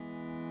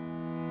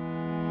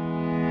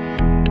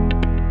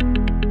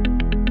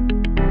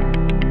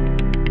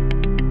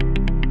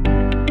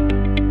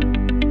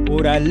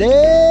Órale.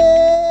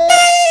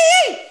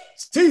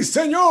 Sí,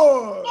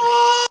 señor.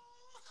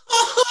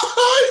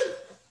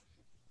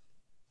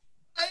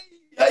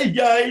 Ay,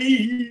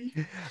 ay.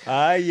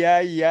 Ay,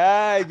 ay,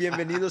 ay.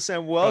 Bienvenidos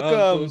and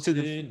welcome to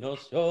the. No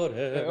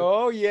llores.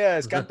 Oh,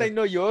 yes. Canta y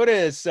no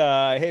llores.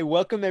 Hey,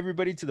 welcome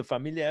everybody to the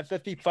Familia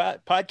FFP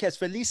podcast.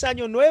 Feliz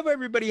Año Nuevo,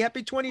 everybody.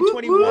 Happy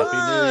 2021. Happy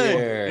New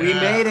Year. We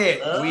made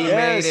it. We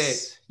made it.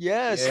 Yes.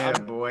 Yes. Yeah,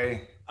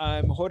 boy.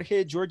 I'm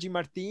Jorge Georgie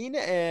Martin,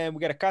 and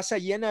we got a casa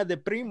llena de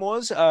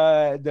primos.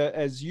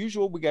 As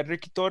usual, we got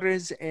Ricky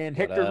Torres and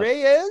Hector up?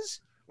 Reyes.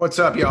 What's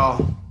up,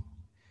 y'all?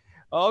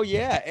 Oh,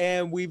 yeah.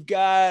 And we've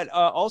got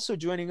also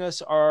joining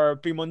us our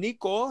primo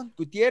Nico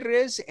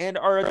Gutierrez and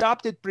our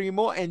adopted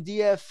primo and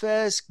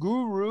DFS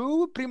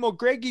guru, primo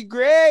Greggy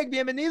Greg.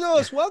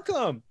 Bienvenidos.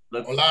 Welcome.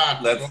 Let's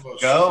Hola,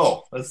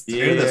 go. Let's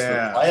do this for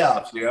Yeah.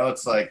 playoffs. You know,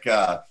 it's like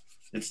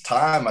it's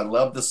time. I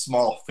love the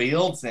small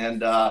fields,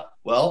 and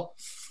well,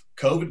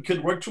 COVID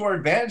could work to our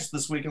advantage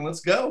this week, and let's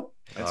go.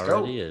 Let's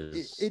Already go.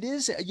 is. It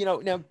is,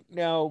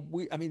 now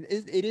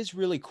it is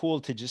really cool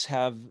to just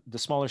have the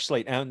smaller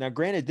slate. Now,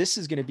 granted, this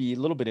is going to be a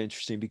little bit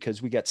interesting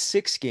because we got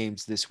 6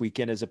 games this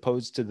weekend as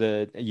opposed to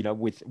the,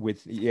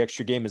 with the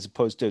extra game as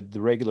opposed to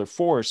the regular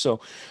 4. So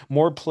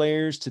more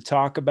players to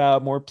talk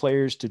about, more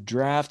players to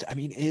draft. I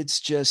mean,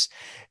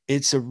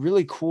 it's a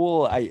really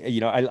cool,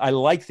 I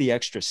like the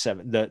extra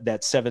 7,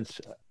 that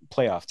 7th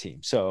playoff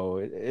team. So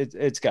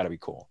it's got to be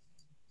cool.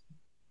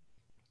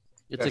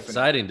 It's Definitely.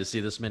 exciting to see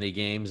this many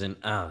games, and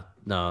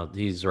no,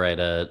 he's right.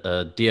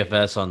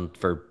 DFS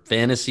for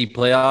fantasy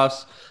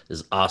playoffs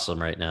is awesome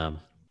right now.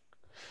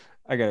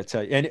 I gotta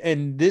tell you,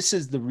 and this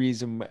is the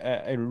reason.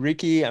 And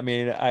Ricky, I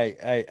mean,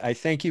 I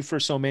thank you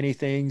for so many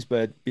things,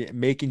 but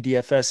making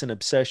DFS an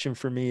obsession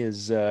for me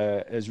is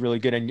really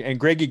good. And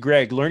Greggy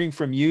Greg, learning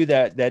from you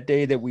that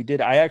day that we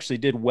did, I actually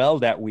did well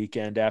that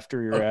weekend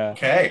after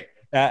Okay.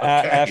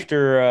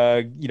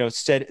 after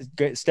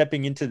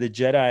stepping into the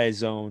Jedi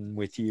zone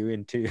with you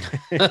into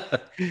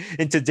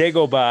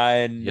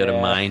Dagobah, and You had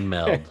a mind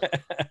meld.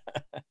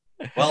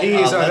 Well,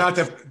 These are not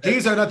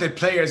the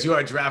players you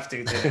are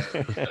drafting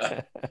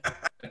today.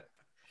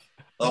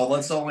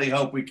 let's only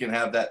hope we can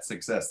have that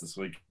success this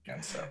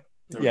weekend. So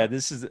Yeah,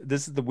 this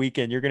is the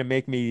weekend. You're gonna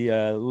make me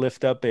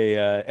lift up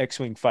a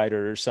X-wing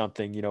fighter or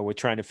something. We're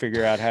trying to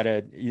figure out how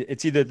to.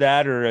 It's either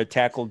that or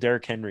tackle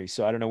Derrick Henry.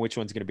 So I don't know which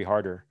one's gonna be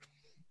harder.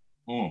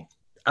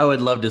 I would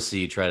love to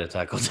see you try to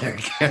tackle Derrick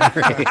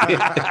Henry.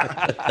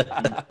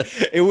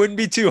 It wouldn't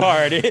be too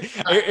hard.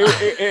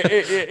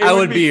 I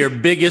would be your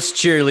biggest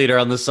cheerleader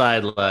on the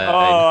sideline.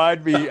 Oh,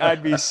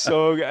 I'd be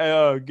so.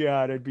 Oh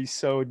God, it'd be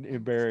so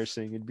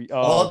embarrassing. It'd be.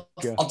 Oh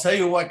God. I'll tell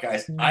you what,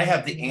 guys. I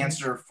have the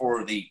answer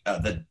for the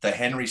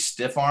Henry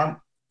stiff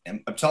arm,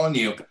 and I'm telling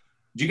you. Any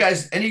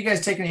of you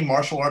guys take any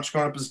martial arts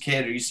growing up as a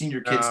kid? Or you seen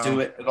your kids do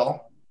it at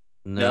all?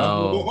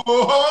 No,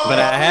 but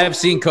I have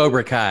seen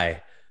Cobra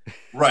Kai.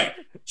 Right.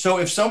 So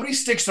if somebody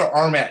sticks their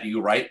arm at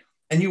you, right,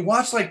 and you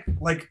watch like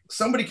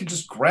somebody can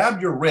just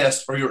grab your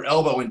wrist or your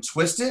elbow and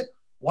twist it,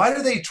 why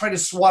do they try to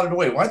swat it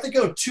away? Why don't they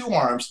go 2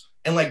 arms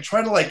and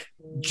try to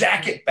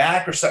jack it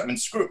back or something and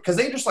screw it? Because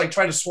they just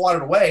try to swat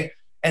it away,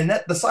 and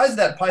that the size of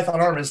that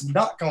python arm is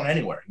not going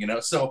anywhere,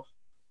 So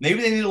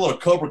maybe they need a little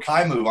Cobra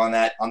Kai move on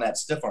that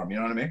stiff arm. You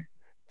know what I mean?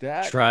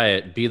 Try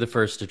it. Be the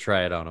first to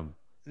try it on him.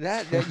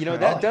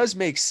 That does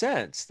make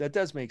sense. That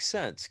does make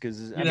sense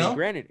because I mean,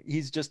 granted,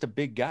 he's just a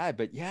big guy,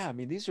 but yeah, I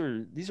mean, these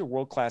are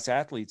world-class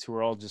athletes who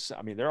are all just,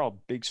 I mean, they're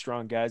all big,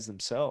 strong guys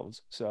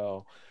themselves.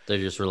 So They're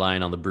just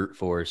relying on the brute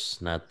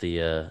force, not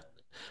the.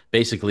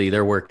 Basically,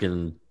 they're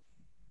working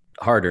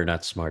harder,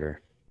 not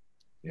smarter.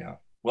 Yeah.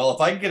 Well,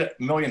 if I could get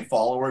 1 million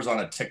followers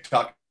on a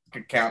TikTok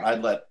account,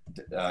 I'd let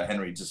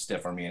Henry just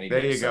stiff on me any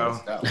day. There you go.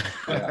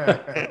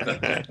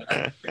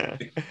 Yeah.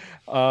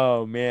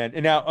 Oh man.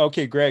 And now,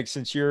 okay, Greg,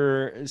 since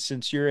you're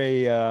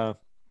a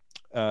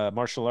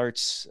martial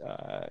arts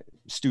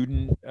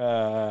student,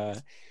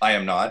 I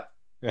am not.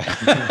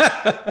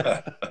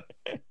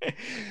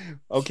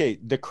 Okay,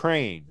 the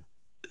crane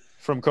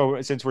from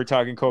Cobra, since we're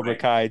talking Cobra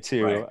Kai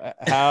too, Right.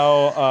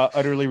 how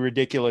utterly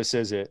ridiculous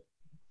is it?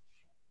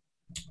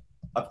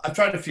 I've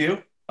tried a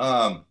few.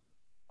 I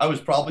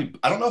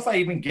don't know if I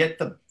even get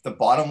the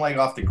bottom leg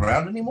off the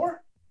ground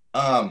anymore.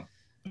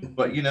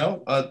 But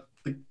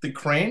the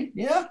crane,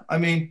 yeah. I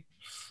mean,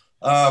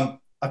 I've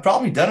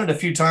probably done it a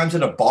few times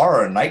at a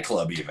bar or a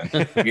nightclub even,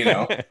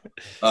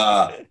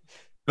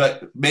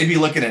 but maybe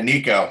looking at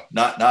Nico,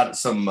 not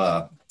some,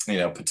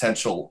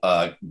 potential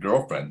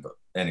girlfriend, but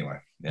anyway,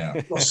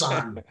 yeah.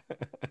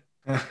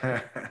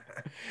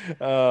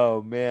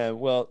 Oh man.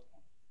 Well,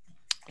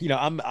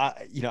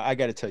 I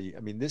got to tell you,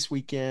 I mean, this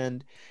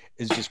weekend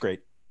is just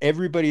great.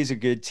 Everybody's a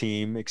good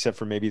team except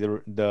for maybe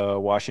the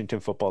Washington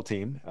football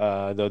team,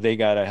 though they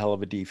got a hell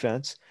of a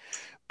defense.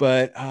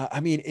 But I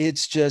mean,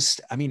 it's just,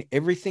 I mean,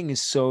 everything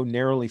is so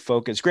narrowly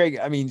focused. Greg,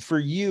 I mean, for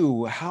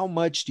you, how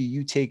much do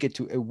you take it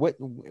to what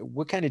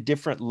kind of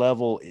different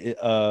level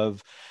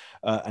of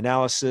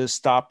analysis,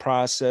 thought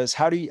process?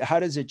 How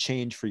does it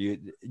change for you,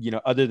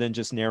 other than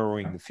just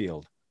narrowing the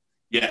field?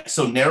 Yeah,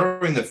 so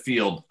narrowing the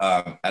field,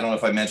 I don't know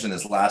if I mentioned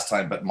this last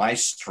time, but my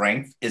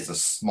strength is a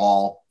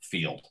small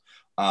field.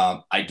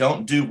 I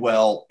don't do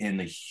well in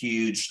the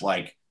huge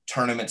like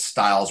tournament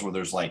styles where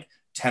there's like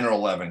 10 or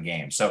 11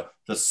 games. So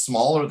the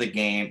smaller the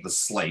game, the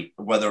slate,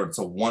 whether it's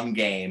a 1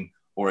 game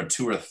or a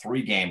 2 or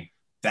 3 game,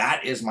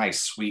 that is my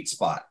sweet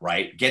spot,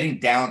 right? Getting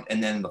down,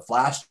 and then the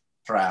flash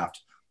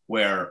draft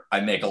where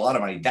I make a lot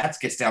of money, that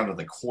gets down to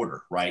the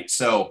quarter, right?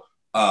 So,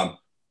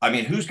 I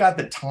mean, who's got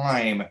the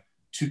time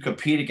to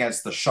compete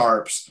against the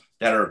sharps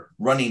that are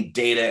running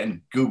data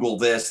and Google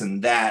this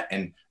and that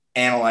and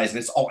analyzing?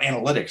 It's all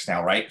analytics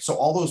now, right? So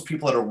all those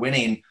people that are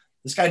winning,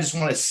 this guy just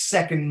won his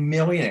second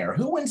millionaire.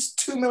 Who wins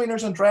 2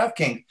 millionaires on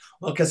DraftKings?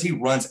 Well, because he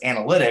runs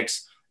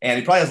analytics and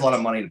he probably has a lot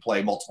of money to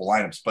play multiple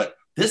lineups. But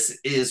this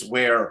is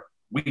where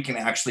we can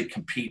actually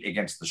compete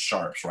against the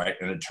sharps, right?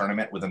 In a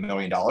tournament with $1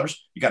 million,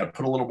 you got to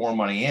put a little more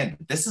money in.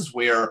 This is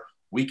where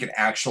we can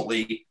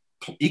actually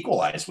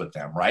equalize with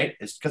them, right?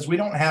 It's because we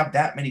don't have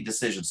that many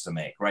decisions to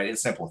make, right?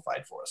 It's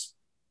simplified for us.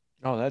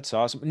 Oh, that's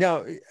awesome.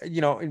 Now, you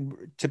know,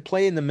 to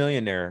play in the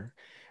millionaire,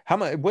 how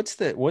much, what's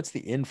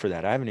the in for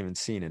that? I haven't even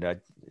seen it. I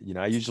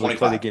usually 25.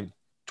 play the game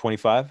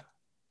 25.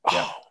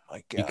 Yeah. Oh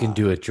my God. You can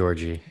do it,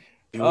 Georgie.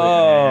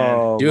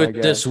 Oh, Do my it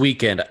God. this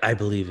weekend. I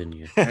believe in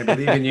you. I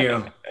believe in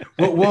you.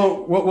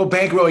 We'll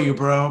bankroll you,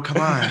 bro. Come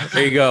on.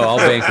 There you go. I'll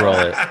bankroll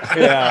it.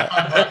 Yeah.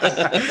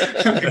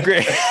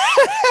 Great.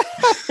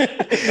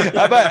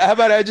 How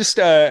about I just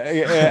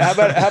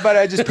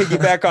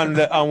piggyback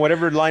on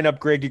whatever lineup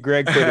Greg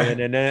put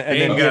in, and then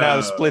you you go. know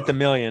split the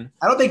million.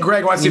 I don't think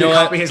Greg wants you You to know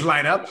what? copy his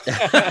lineup.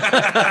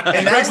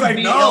 And And that Greg's would like,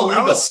 be no, I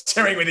illegal. was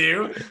sharing with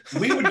you.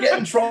 We would get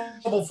in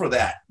trouble for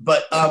that.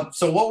 But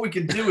so what we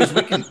can do is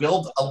we can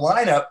build a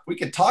lineup. We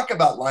can talk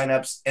about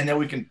lineups, and then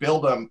we can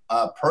build them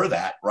per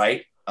that,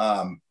 right?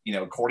 You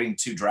know, according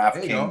to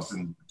There you go. DraftKings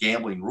and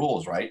gambling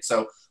rules, right?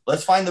 So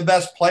let's find the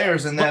best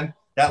players, and then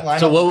that lineup.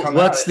 So will come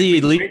what's out. the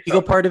It's great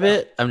legal stuff. part of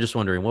it? I'm just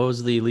wondering, what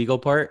was the legal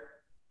part?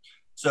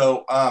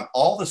 So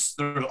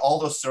there's all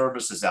those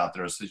services out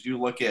there. So if you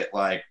look at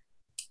like,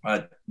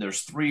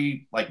 there's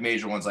 3 like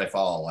major ones I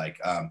follow. Like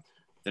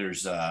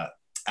there's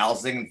Al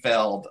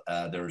Zingenfeld,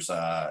 there's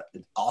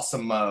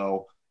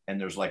Awesomeo, and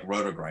there's like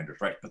Roto Grinders,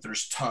 right? But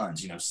there's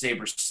tons, you know,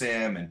 Saber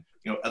Sim and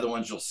you know other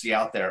ones you'll see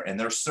out there. And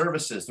their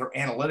services, they're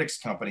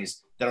analytics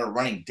companies that are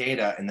running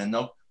data, and then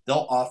they'll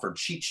offer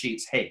cheat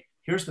sheets. Hey,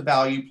 here's the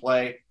value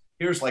play.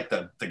 Here's like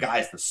the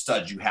guys, the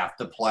studs you have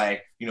to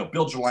play. You know,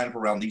 build your lineup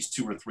around these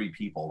 2 or 3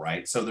 people,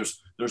 right? So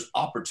there's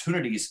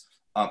opportunities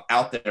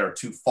out there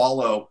to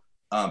follow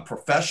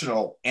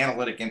professional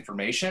analytic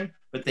information,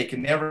 but they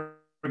can never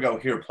go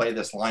here play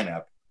this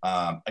lineup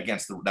that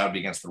would be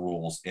against the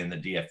rules in the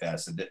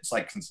DFS. And it's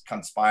like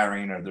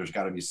conspiring, or there's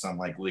got to be some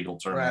like legal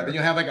term. Right, there. then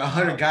you'll have like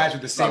 100 guys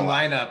with the same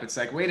Not lineup. It's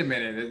like, wait a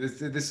minute,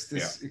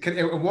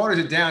 it waters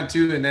it down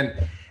too. And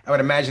then I would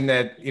imagine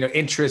that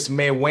interest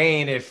may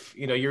wane if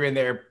you're in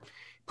there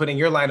putting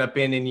your lineup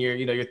in, and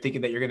you're thinking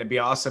that you're going to be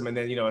awesome, and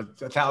then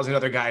 1,000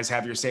 other guys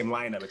have your same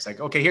lineup. It's like,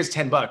 okay, here's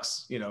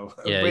 $10.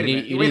 Yeah, wait a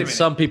minute, you wait a need minute.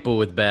 some people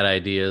with bad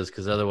ideas,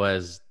 because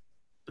otherwise,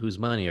 whose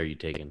money are you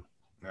taking?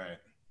 Right,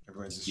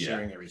 everyone's just Yeah.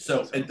 sharing everything.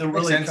 So it Makes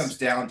really sense. comes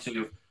down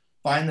to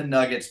find the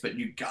nuggets, but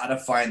you got to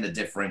find the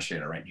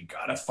differentiator, right? You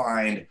got to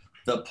find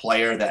the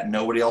player that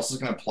nobody else is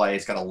going to play.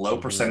 It's got a low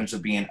percentage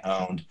of being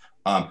owned.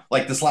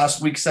 Like this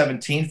last week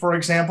 17, for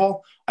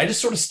example, I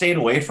just sort of stayed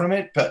away from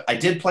it, but I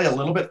did play a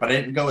little bit, but I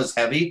didn't go as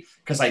heavy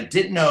because I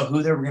didn't know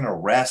who they were going to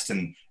rest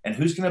and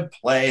who's going to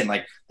play. And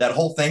like that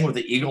whole thing with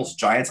the Eagles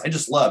Giants, I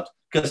just loved,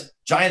 because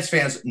Giants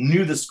fans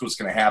knew this was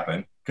going to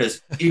happen,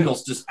 because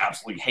Eagles just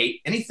absolutely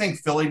hate anything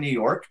Philly, New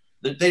York.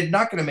 They're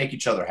not going to make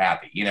each other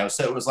happy,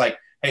 So it was like,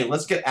 hey,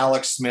 let's get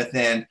Alex Smith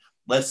in.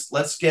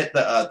 Let's get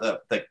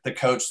the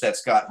coach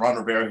that's got Ron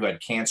Rivera, who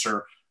had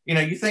cancer.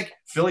 You think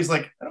Philly's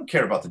like, I don't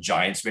care about the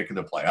Giants making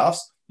the playoffs.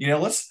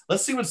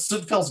 Let's see what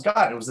Sudfeld's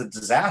got. It was a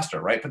disaster,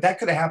 right? But that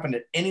could have happened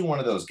at any one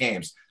of those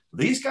games.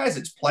 These guys,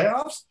 it's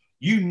playoffs.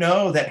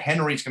 That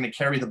Henry's going to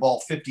carry the ball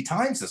 50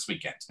 times this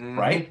weekend,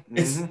 right?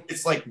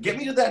 It's like, get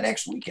me to that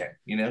next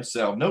weekend,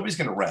 So nobody's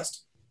going to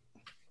rest.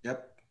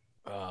 Yep.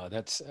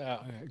 That's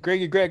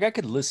Greg. I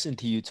could listen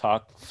to you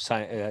talk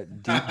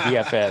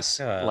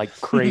DFS like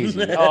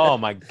crazy. Oh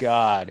my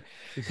God,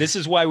 this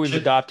is why we've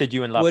adopted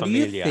you in La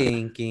Familia.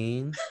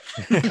 thinking?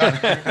 Did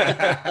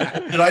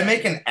I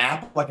make an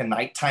app, like a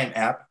nighttime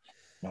app?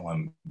 No,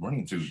 I'm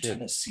running through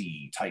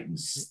Tennessee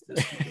Titans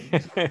this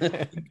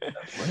weekend.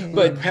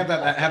 But have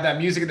that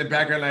music in the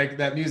background, like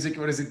that music.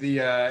 What is it? The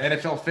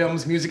NFL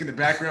Films music in the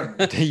background.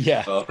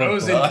 Yeah.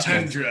 Frozen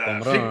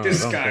Tundra. Pick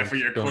this guy for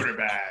your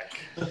quarterback.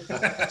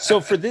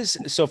 So for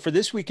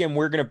this weekend,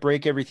 we're going to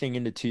break everything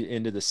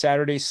into the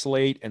Saturday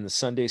slate and the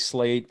Sunday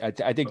slate.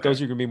 I think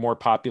those are going to be more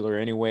popular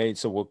anyway.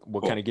 So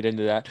we'll kind of get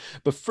into that.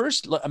 But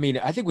first, I mean,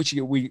 I think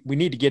we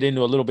need to get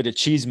into a little bit of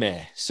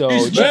chisme. So,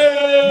 oh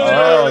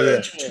yeah.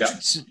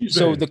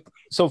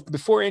 So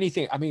before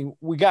anything, I mean,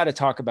 we got to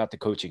talk about the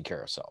coaching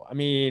carousel. I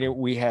mean,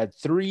 we had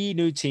 3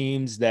 new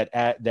teams that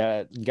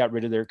got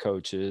rid of their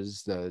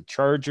coaches: the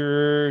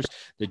Chargers,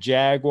 the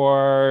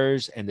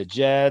Jaguars, and the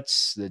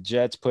Jets. The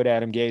Jets put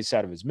Adam Gase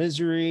out of his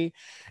misery,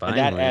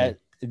 Finally. and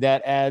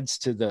that adds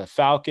to the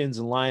Falcons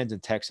and Lions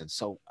and Texans.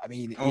 So I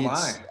mean,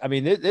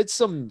 there's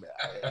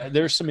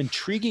some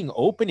intriguing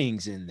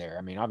openings in there.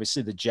 I mean,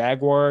 obviously the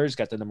Jaguars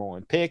got the number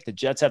 1 pick. The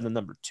Jets have the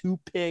number 2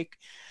 pick.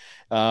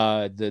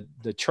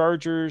 The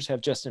Chargers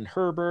have Justin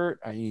Herbert.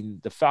 I mean,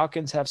 the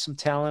Falcons have some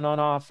talent on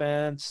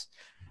offense.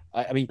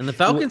 I mean, and the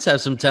Falcons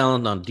have some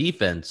talent on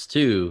defense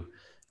too.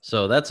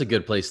 So that's a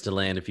good place to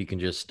land if you can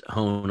just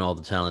hone all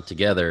the talent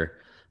together.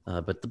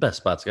 But the best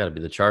spot's got to be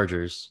the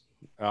Chargers.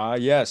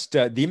 Yes.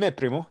 Dime,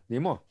 primo.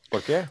 Dime.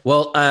 ¿Por qué?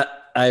 Well,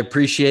 I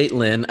appreciate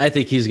Lynn. I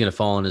think he's going to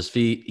fall on his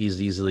feet.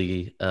 He's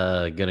easily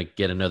going to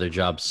get another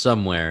job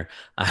somewhere.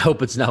 I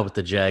hope it's not with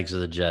the Jags or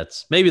the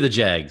Jets. Maybe the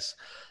Jags.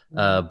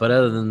 But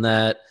other than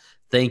that,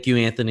 thank you,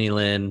 Anthony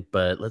Lynn.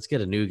 But let's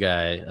get a new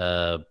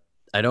guy.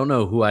 I don't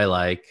know who I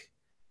like.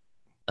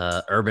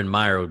 Urban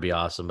Meyer would be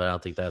awesome, but I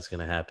don't think that's going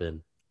to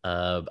happen.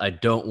 I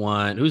don't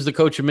want – who's the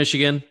coach of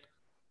Michigan?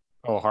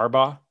 Oh,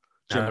 Harbaugh?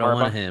 I don't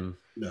want him.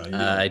 No,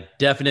 I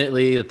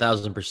definitely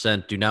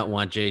 1,000% do not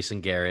want Jason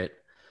Garrett.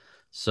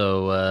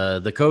 So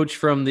the coach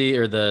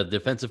the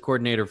defensive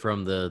coordinator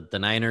from the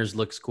Niners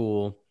looks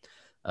cool.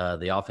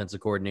 The offensive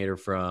coordinator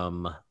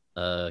from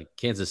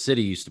Kansas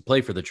City used to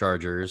play for the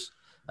Chargers,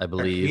 I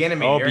believe. The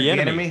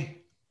enemy.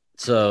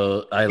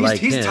 So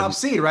he's him. Top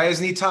seed, right?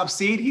 Isn't he top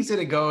seed? He's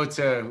going to go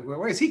to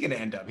where is he going to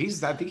end up?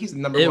 I think he's the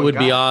number 1 It would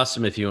guy. be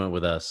awesome if he went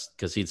with us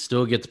because he'd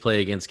still get to play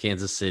against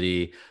Kansas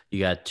City. You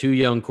got 2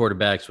 young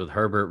quarterbacks with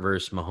Herbert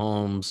versus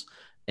Mahomes,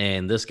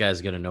 and this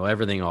guy's going to know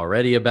everything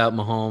already about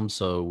Mahomes,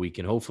 so we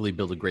can hopefully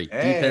build a great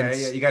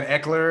defense. Yeah, you got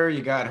Eckler,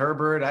 you got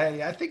Herbert.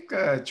 I think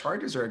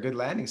Chargers are a good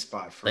landing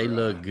spot for. They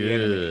look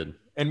good.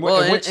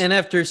 And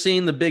after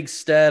seeing the big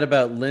stat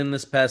about Lynn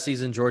this past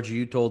season, Georgia,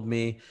 you told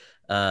me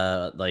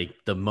like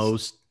the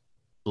most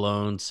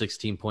blown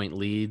 16-point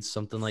leads,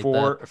 something like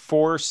that.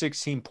 4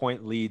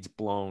 16-point leads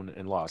blown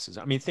and losses.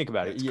 I mean, think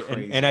about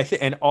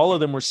it. And all of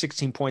them were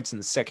 16 points in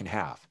the second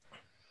half.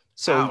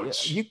 So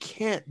Ouch. You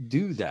can't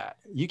do that.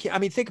 You can't. I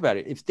mean, think about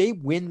it. If they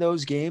win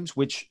those games,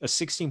 which a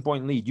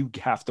 16-point lead, you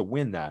have to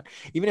win that.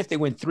 Even if they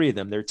win 3 of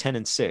them, they're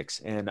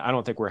 10-6. And I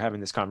don't think we're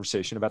having this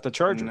conversation about the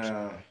Chargers.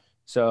 No.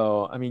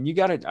 So, I mean, you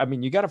got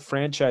a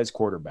franchise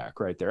quarterback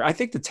right there. I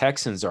think the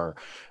Texans are,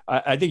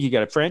 I think you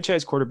got a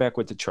franchise quarterback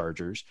with the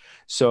Chargers.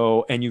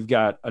 So, and you've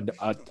got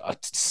a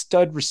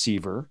stud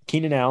receiver.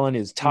 Keenan Allen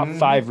is top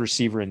 5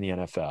 receiver in the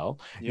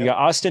NFL. Yep. You got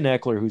Austin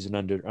Eckler, who's an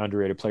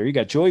underrated player. You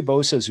got Joey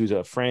Bosa, who's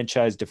a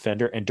franchise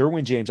defender, and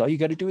Derwin James. All you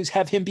got to do is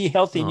have him be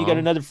healthy, and you got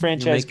another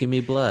franchise. You're making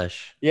me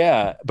blush.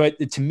 Yeah.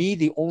 But to me,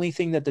 the only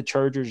thing that the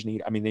Chargers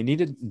need, I mean, they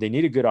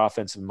need a good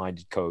offensive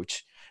minded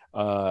coach.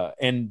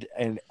 And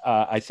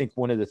I think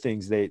one of the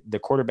things the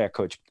quarterback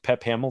coach,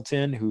 Pep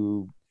Hamilton,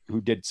 who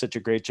did such a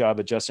great job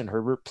at Justin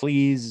Herbert,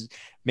 please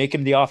make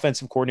him the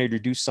offensive coordinator,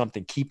 do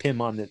something, keep him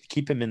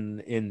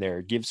in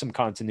there, give some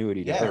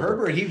continuity to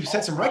Herbert. He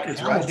set some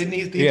records, right? Didn't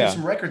he do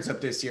some records up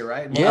this year,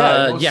 right?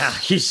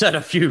 He set a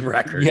few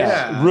records.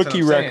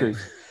 Rookie records.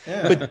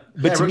 Yeah.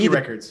 But to me,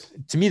 records.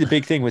 To me, the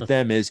big thing with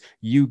them is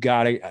you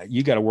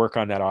gotta work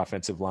on that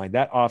offensive line.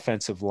 That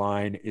offensive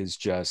line is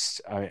just,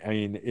 I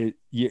mean,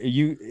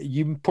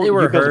 they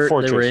were hurt,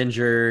 they were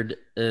injured.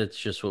 It's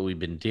just what we've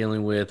been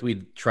dealing with.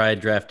 We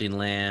tried drafting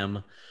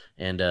Lamb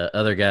and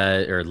other guy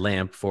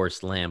or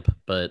Forrest Lamp,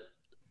 but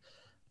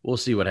we'll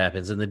see what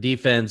happens. And the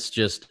defense,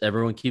 just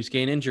everyone keeps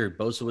getting injured.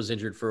 Bosa was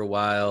injured for a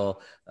while.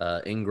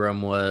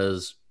 Ingram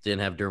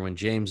didn't have Derwin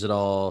James at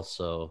all,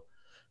 so.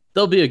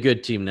 They'll be a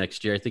good team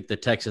next year. I think the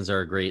Texans are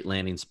a great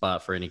landing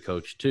spot for any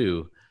coach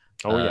too.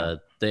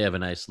 They have a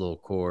nice little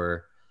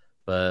core.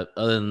 But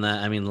other than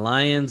that, I mean,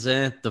 Lions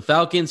and the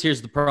Falcons,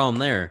 here's the problem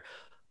there.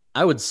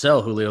 I would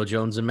sell Julio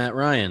Jones and Matt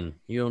Ryan.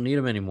 You don't need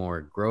them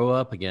anymore. Grow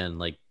up again,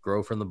 like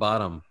grow from the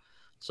bottom.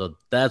 So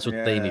that's what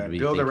they need to be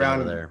build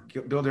around there.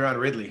 Build around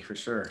Ridley for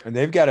sure. And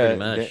they've got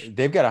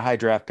a high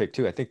draft pick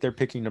too. I think they're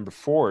picking number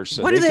 4.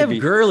 So why do they have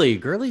Gurley?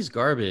 Gurley's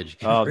garbage.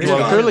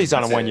 Gurley's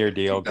on a 1-year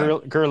deal.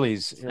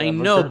 Gurley's. I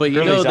know, but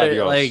you know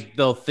that like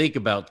they'll think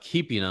about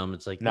keeping him.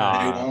 It's like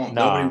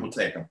nobody will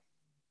take him.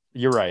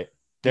 You're right.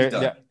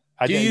 Do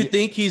you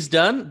think he's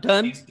done?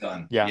 He's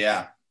done.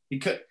 Yeah. He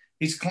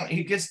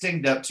gets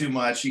dinged up too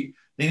much. They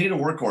need a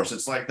workhorse.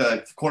 It's like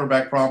the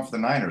quarterback problem for the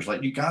Niners.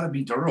 Like you got to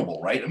be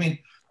durable, right? I mean.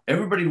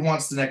 Everybody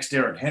wants the next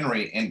Derrick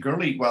Henry, and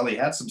Gurley, while he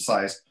had some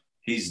size,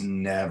 he's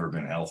never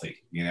been healthy.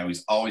 You know,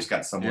 he's always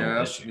got some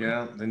little issue.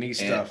 Yeah, the knee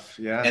stuff.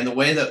 Yeah. And the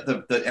way that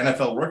the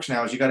NFL works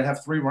now is you got to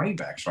have 3 running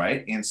backs,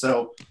 right? And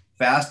so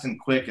fast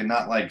and quick and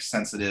not like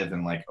sensitive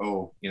and like,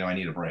 I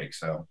need a break.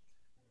 So,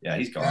 yeah,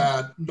 he's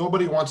gone.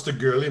 Nobody wants the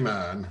Gurley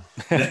man.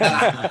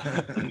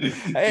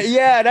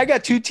 Yeah, and I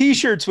got 2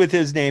 T-shirts with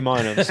his name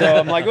on them. So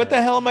I'm like, what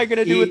the hell am I going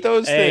to do with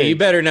those things? You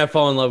better not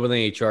fall in love with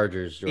any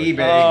Chargers. George.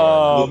 eBay.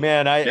 Oh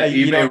man,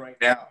 eBay right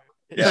now.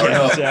 Yeah, or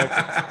no,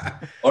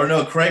 exactly. Or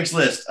no,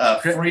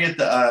 Craigslist, free at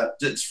the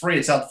it's free.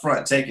 It's out the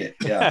front. Take it.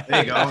 Yeah,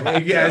 there you go.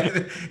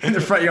 Yeah, in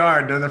the front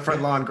yard, in the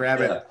front lawn, grab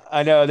it.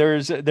 I know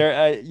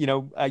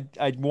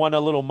I won a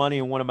little money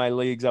in one of my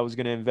leagues. I was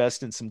going to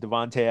invest in some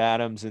Devontae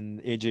Adams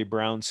and AJ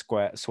Brown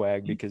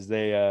swag because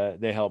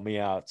they helped me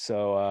out.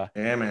 So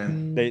yeah,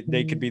 man,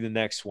 they could be the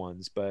next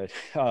ones. But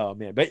oh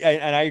man,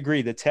 and I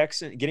agree. The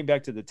Texans, getting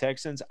back to the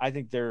Texans, I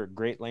think they're a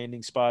great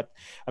landing spot.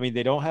 I mean,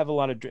 they don't have a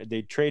lot of.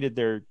 They traded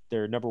their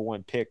number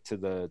one pick to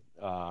the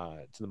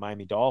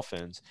Miami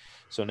Dolphins,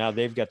 so now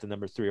they've got the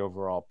number 3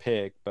 overall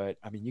pick. But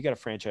I mean, you got a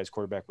franchise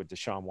quarterback with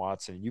Deshaun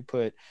Watson.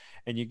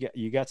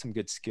 You got some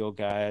good skill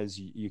guys.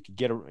 You could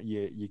get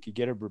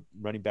a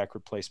running back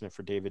replacement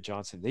for David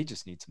Johnson. They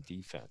just need some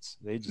defense.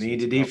 They just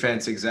need a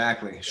defense,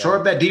 exactly. Yeah. Shore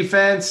up that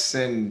defense,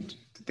 and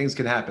things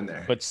can happen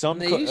there. But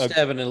they used to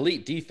have an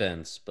elite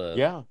defense, but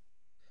yeah,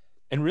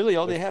 and really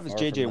all they have is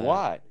JJ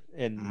Watt.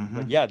 And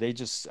but yeah,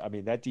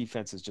 that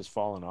defense has just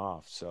fallen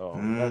off.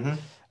 So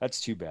that's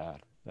too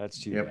bad.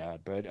 That's too bad.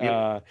 But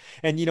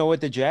and you know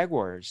what, the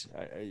Jaguars,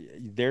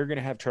 they're going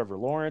to have Trevor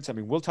Lawrence. I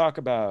mean, we'll talk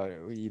about,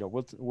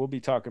 we'll be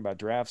talking about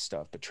draft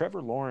stuff, but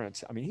Trevor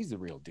Lawrence, I mean, he's the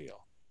real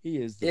deal.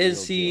 He is the real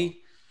deal.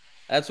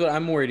 That's what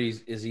I'm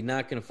worried. Is he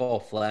not going to fall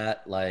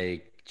flat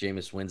like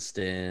Jameis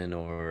Winston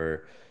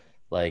or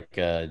like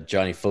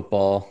Johnny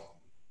Football?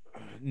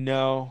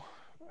 No.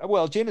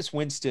 Well, Jameis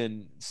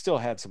Winston still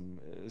had some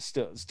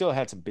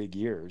big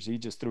years. He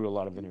just threw a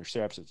lot of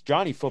interceptions.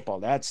 Johnny Football,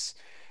 that's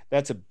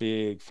a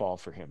big fall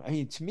for him. I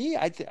mean, to me,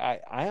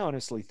 I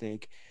honestly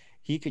think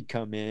he could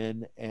come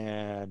in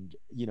and,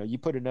 you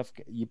put enough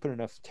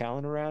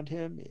talent around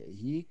him,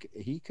 he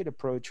could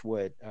approach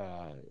what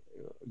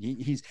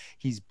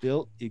he's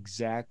built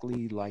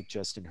exactly like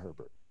Justin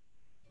Herbert.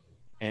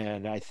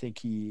 And I think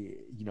he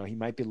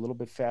might be a little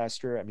bit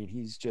faster. I mean,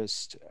 he's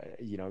just,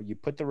 you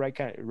put the right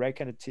kind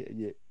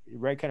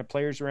of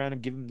players around him,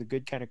 give him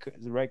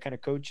the right kind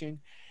of coaching.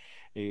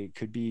 It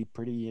could be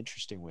pretty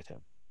interesting with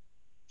him.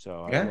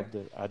 So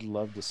I'd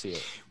love to see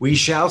it. We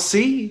shall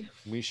see.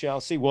 We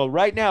shall see. Well,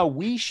 right now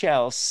we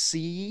shall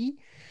see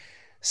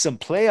some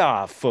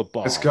playoff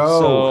football. Let's go.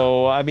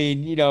 So, I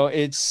mean,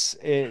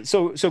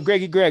 so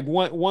Greg,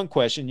 one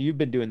question. You've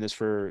been doing this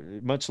for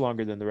much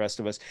longer than the rest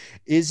of us.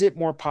 Is it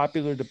more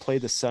popular to play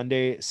the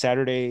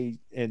Saturday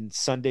and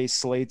Sunday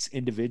slates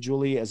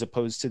individually as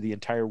opposed to the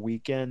entire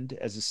weekend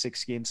as a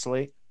 6-game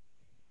slate?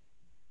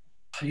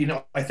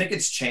 I think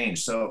it's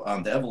changed. So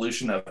the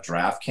evolution of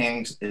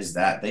DraftKings is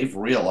that they've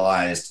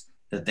realized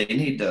that they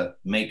need to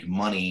make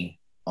money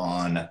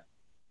on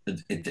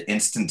the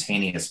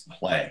instantaneous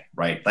play,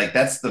 right? Like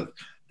that's the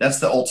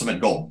ultimate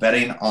goal.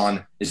 Betting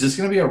on, is this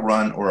going to be a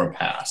run or a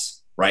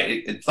pass,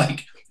 right? It's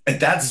like,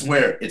 that's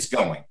where it's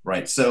going,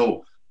 right?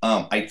 So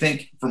I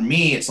think for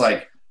me, it's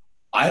like,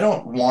 I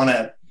don't want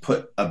to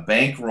put a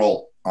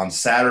bankroll on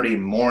Saturday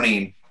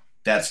morning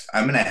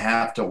I'm going to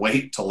have to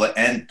wait till the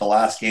end the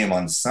last game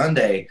on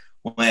Sunday,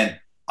 when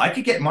I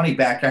could get money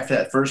back after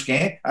that first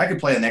game. I could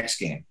play the next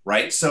game,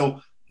 right?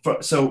 So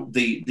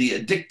the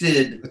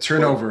addicted, the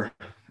turnover,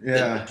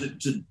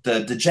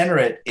 the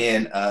degenerate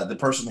in the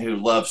person who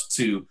loves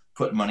to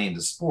put money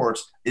into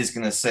sports is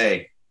going to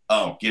say,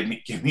 oh, give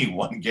me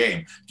one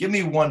game, give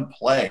me one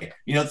play.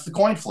 It's the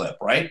coin flip,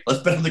 right?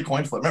 Let's bet on the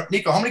coin flip.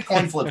 Nico, how many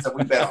coin flips have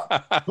we bet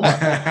on? Come on.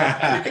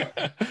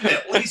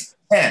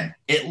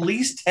 At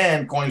least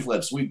 10 coin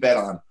flips we bet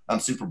on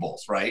Super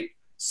Bowls, right?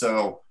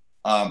 So,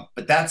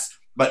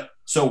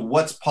 so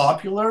what's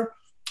popular?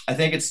 I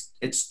think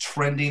it's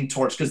trending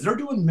towards, because they're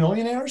doing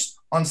millionaires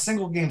on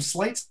single game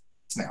slates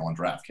now on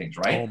DraftKings,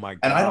 right? Oh my God!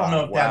 And I don't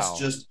know if that's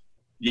just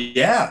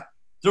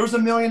There was a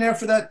millionaire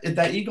for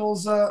that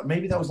Eagles.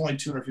 Maybe that was only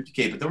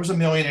 $250K, but there was a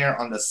millionaire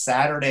on the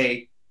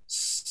Saturday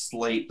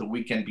slate the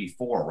weekend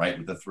before, right,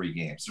 with the 3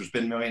 games. There's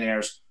been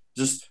millionaires.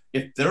 Just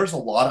if there's a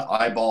lot of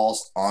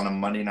eyeballs on a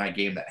Monday night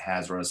game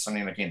or a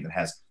Sunday night game that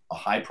has a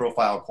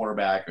high-profile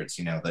quarterback, or it's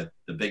the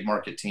big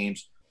market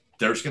teams,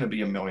 there's going to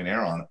be a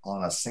millionaire on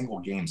a single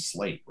game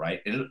slate,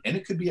 right? And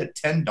it could be a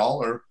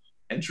 $10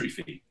 entry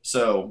fee.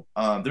 So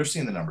they're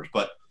seeing the numbers.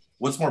 But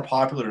what's more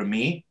popular to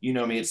me?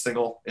 Me, it's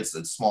single. It's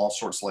a small,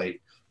 short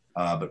slate.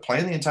 But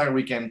playing the entire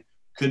weekend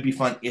could be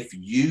fun if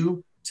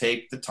you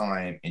take the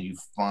time and you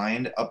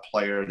find a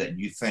player that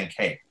you think,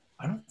 hey,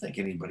 I don't think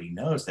anybody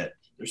knows that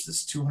there's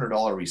this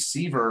 $200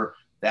 receiver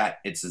that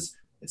it's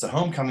a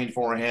homecoming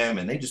for him,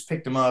 and they just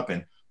picked him up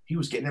and he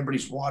was getting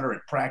everybody's water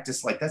at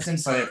practice. Like, that's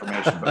inside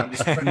information, but I'm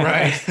just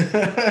right.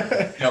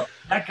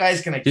 That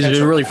guy's gonna. He's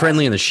been really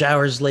friendly in the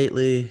showers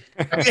lately.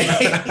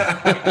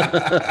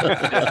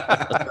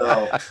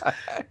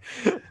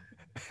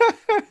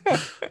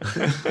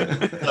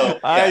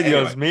 Ay,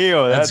 Dios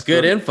mío. That's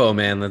good info,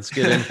 man. That's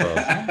good info.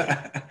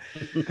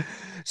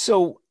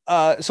 So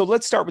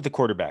let's start with the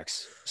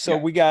quarterbacks. So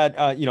we got,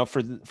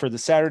 for the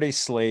Saturday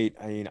slate.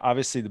 I mean,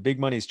 obviously the big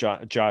money is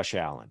Josh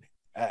Allen.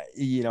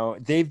 you know,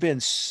 they've been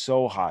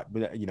so hot.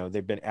 You know,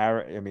 they've been,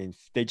 I mean,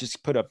 they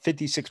just put up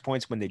 56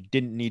 points when they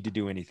didn't need to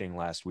do anything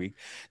last week.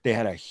 They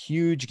had a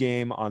huge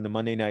game on the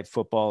Monday Night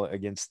Football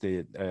against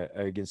the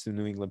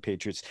New England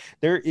Patriots.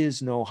 There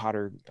is no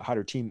hotter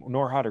team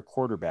nor hotter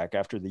quarterback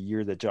after the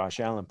year that Josh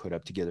Allen put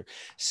up together.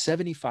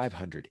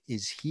 7,500.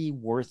 Is he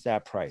worth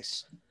that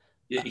price?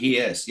 He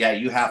is. Yeah,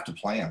 you have to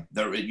play him.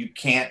 You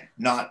can't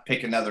not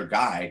pick another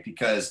guy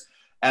because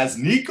as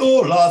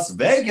Nico Las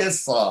Vegas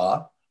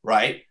saw,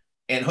 right,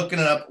 and hooking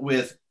it up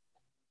with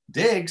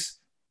Diggs,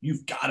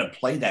 you've got to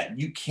play that.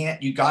 You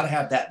got to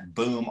have that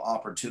boom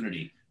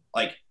opportunity.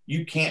 Like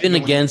you can't.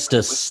 Even against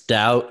a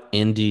stout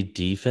Indy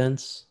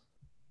defense?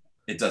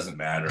 It doesn't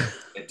matter.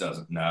 It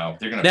doesn't. No,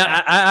 they're going to.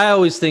 Now, I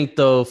always think,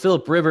 though,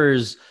 Phillip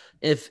Rivers –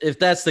 if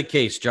that's the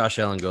case, Josh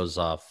Allen goes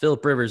off.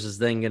 Phillip Rivers is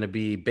then going to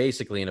be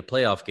basically in a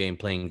playoff game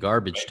playing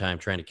garbage time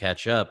trying to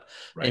catch up,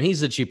 and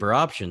he's the cheaper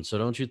option. So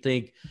don't you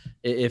think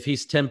if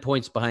he's 10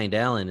 points behind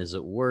Allen, is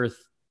it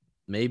worth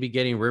maybe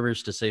getting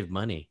Rivers to save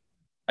money?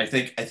 I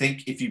think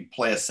if you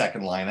play a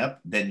second lineup,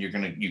 then you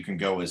can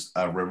go as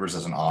Rivers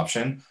as an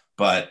option.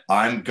 But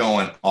I'm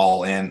going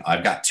all in.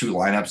 I've got two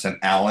lineups, and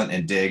Allen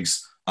and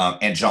Diggs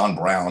and John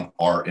Brown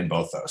are in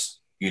both those.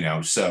 You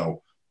know,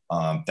 so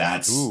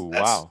that's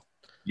wow.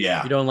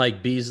 Yeah. You don't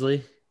like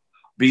Beasley?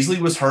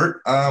 Beasley was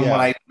hurt when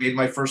I made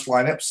my first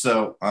lineup.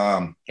 So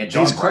and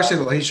he's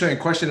questionable. He's showing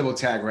questionable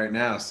tag right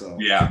now. So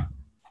yeah.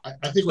 I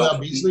think without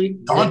Beasley,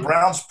 John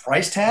Brown's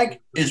price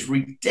tag is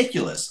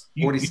ridiculous.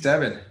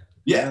 47.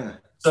 Yeah.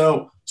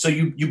 So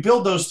you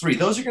build those three.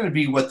 Those are going to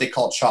be what they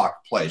call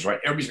chalk plays, right?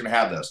 Everybody's going to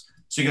have those.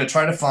 So you're going to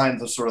try to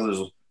find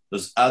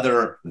those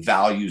other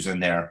values in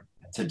there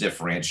to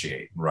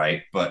differentiate,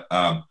 right? But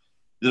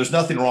there's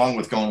nothing wrong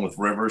with going with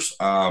Rivers.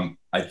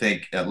 I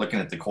think looking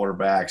at the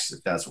quarterbacks,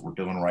 if that's what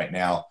we're doing right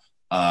now,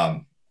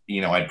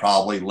 you know, I'd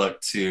probably look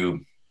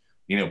to,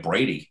 you know,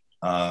 Brady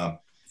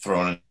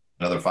throwing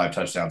another 5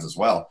 touchdowns as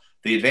well.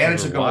 The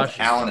advantage of going with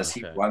Allen is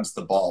he runs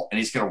the ball and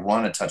he's going to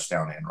run a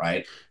touchdown in,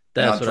 right?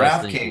 That's on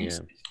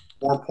DraftKings,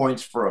 4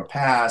 points for a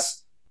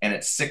pass and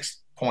it's 6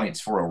 points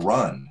for a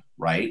run,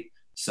 right?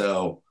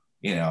 So,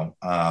 you know,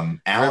 Allen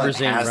Rivers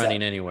ain't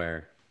running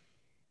anywhere.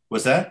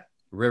 What's that?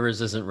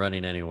 Rivers isn't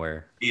running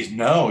anywhere. He's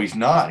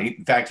not.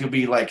 In fact, he'll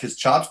be like his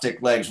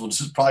chopstick legs will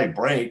just probably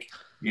break,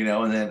 you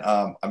know. And then,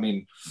 I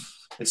mean,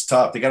 it's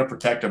tough. They got to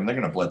protect him. They're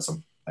going to blitz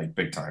him like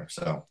big time.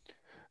 So,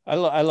 I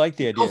like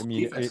the idea. I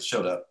mean, it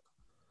showed up.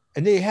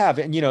 And they have,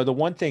 and you know, the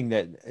one thing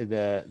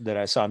that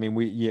I saw, I mean,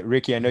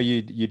 Ricky, I know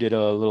you did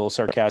a little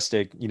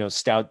sarcastic, you know,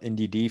 stout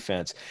Indy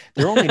defense.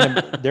 They're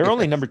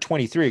only number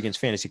 23 against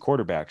fantasy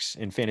quarterbacks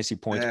in fantasy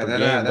points per game.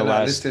 They're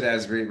not listed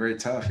as very, very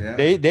tough. Yeah,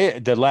 they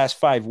the last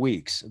 5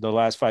 weeks of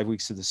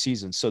the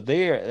season. So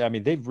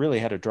they've really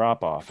had a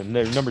drop off, and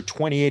they're number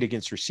 28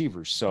 against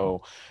receivers.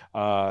 So,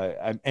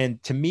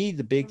 and to me,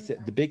 the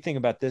big thing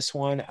about this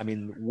one, I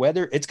mean,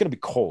 weather, it's going to be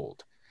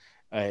cold.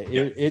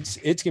 It's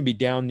going to be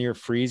down near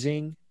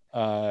freezing.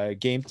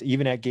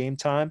 Even at game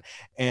time,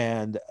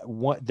 and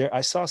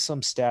I saw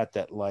some stat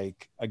that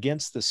like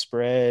against the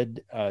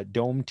spread,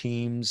 dome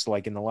teams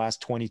like in the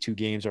last 22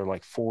 games are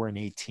like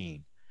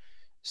 4-18.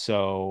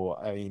 So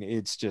I mean,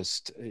 it's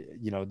just,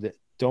 you know, the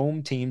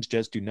dome teams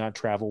just do not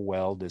travel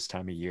well this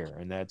time of year,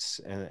 and that's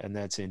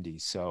Indy.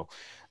 So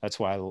that's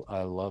why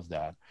I love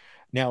that.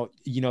 Now,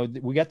 you know,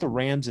 we got the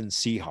Rams and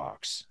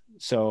Seahawks.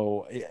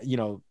 So, you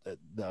know,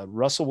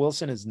 Russell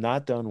Wilson has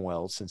not done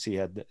well since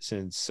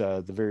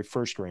the very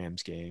first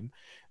Rams game.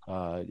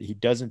 He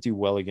doesn't do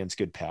well against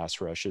good pass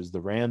rushes.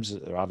 The Rams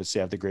obviously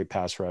have the great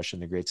pass rush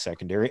and the great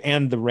secondary,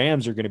 and the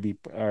Rams are going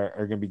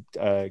to be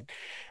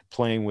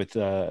playing with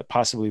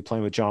possibly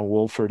playing with John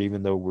Wolford,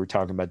 even though we're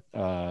talking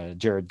about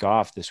Jared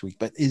Goff this week.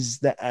 But is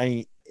that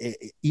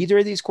either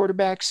of these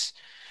quarterbacks?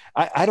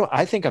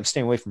 I think I'm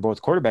staying away from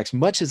both quarterbacks,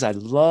 much as I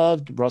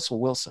loved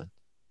Russell Wilson.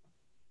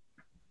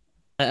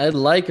 I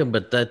like him,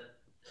 but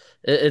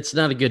it's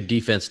not a good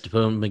defense to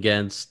put him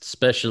against,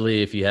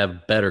 especially if you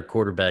have better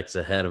quarterbacks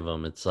ahead of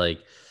him. It's like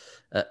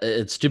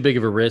it's too big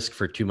of a risk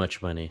for too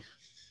much money.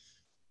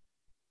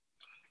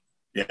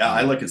 Yeah,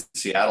 I look at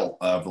Seattle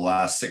of the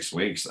last 6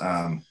 weeks.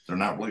 They're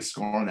not really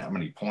scoring that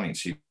many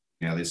points. You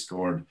know, they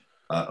scored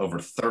over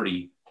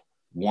 30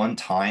 one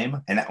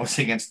time, and that was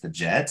against the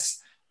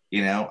Jets.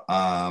 You know,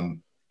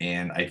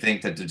 and I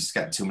think that they just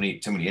got too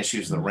many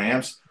issues. The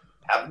Rams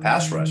have a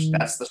pass rush.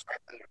 That's the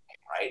strength of their game,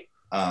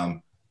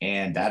 right?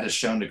 And that is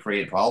shown to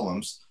create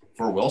problems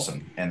for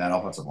Wilson and that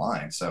offensive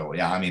line. So,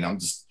 yeah, I mean, I'm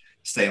just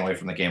staying away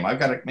from the game. I've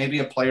got maybe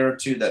a player or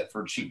two that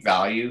for cheap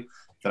value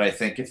that I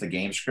think if the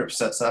game script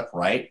sets up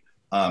right,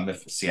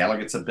 if Seattle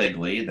gets a big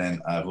lead,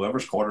 then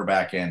whoever's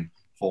quarterback in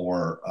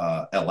for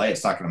LA,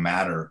 it's not going to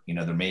matter. You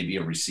know, there may be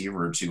a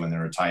receiver or two when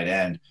they're a tight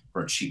end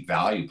for a cheap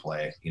value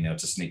play, you know,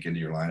 to sneak into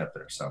your lineup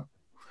there. So,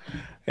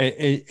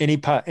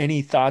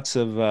 any thoughts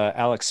of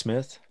Alex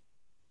Smith?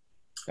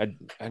 I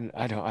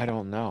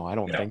don't know. I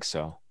don't think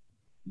so.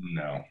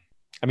 No.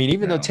 I mean,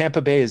 even though Tampa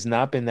Bay has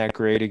not been that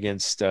great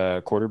against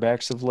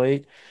quarterbacks of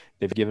late,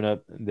 they've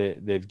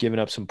given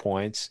up some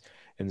points.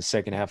 in the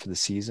second half of the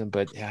season.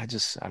 But yeah,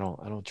 I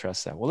don't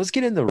trust that. Well, let's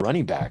get into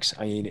running backs.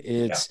 I mean,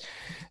 it's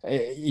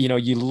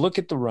you look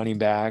at the running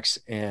backs,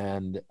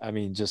 and I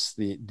mean, just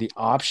the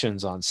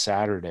options on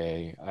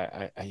Saturday.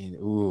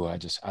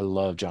 I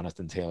love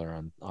Jonathan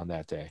Taylor on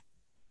that day.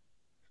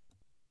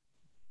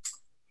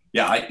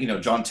 Yeah,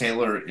 John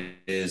Taylor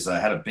is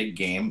had a big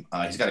game.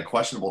 He's got a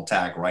questionable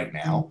tag right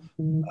now.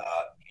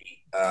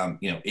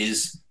 He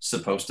is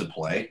supposed to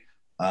play,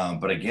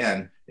 but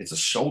again, it's a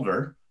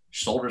shoulder.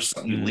 Shoulder's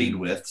something you lead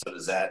with, so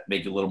does that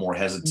make you a little more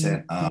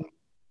hesitant?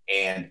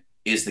 And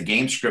is the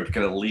game script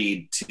going to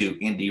lead to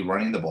Indy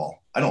running the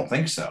ball? I don't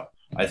think so.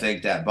 I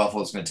think that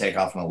Buffalo's going to take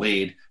off in the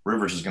lead.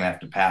 Rivers is going to have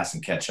to pass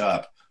and catch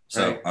up.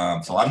 So,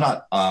 so I'm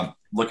not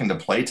looking to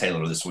play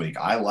Taylor this week.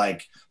 I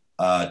like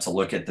to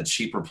look at the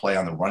cheaper play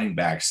on the running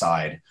back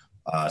side,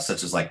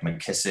 such as like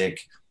McKissick,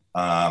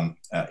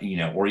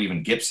 or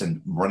even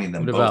Gibson, running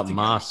them both about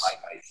Moss side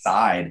by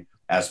side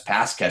as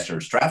pass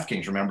catchers.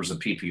 DraftKings remembers the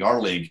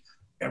PPR league.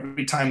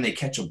 Every time they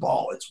catch a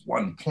ball, it's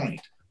 1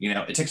 point.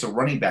 It takes a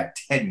running back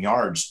 10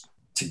 yards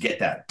to get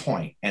that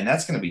point, and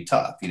that's going to be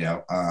tough.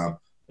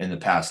 In the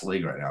pass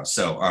league right now.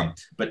 So,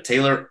 but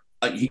Taylor,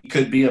 he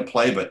could be a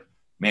play, but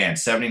man,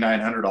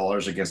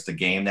 $7,900 against a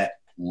game that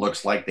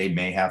looks like they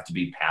may have to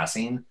be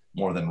passing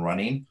more than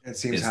running. It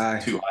seems high.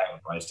 Too high of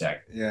a price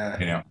tag.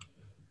 Yeah.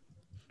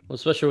 Well,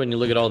 especially when you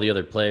look at all the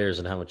other players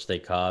and how much they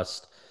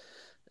cost.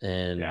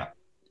 And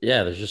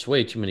there's just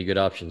way too many good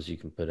options you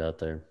can put out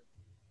there.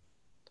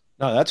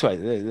 No, that's right.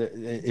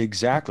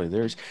 Exactly.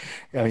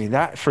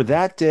 That for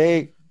that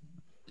day,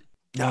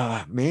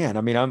 man,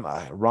 I mean, I'm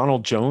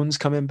Ronald Jones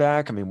coming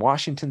back. I mean,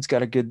 Washington's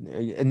got a good,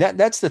 and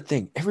that's the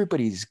thing.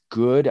 Everybody's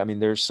good. I mean,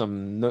 there's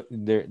some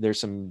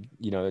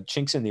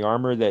chinks in the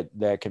armor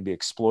that can be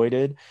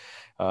exploited.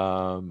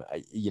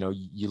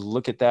 You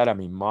look at that. I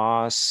mean,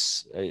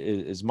 Moss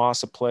is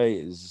Moss a play?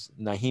 Is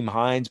Nyheim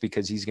Hines,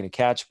 because he's going to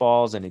catch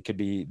balls, and they could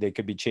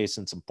be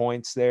chasing some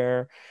points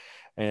there.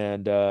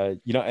 And and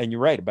you're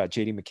right about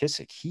J.D.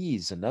 McKissick.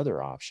 He's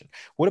another option.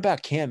 What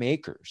about Cam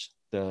Akers?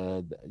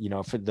 For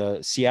the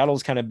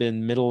Seattle's kind of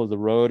been middle of the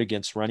road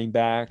against running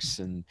backs,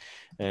 and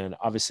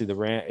obviously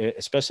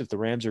especially if the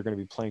Rams are going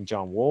to be playing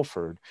John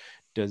Wolford,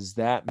 does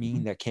that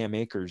mean that Cam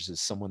Akers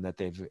is someone that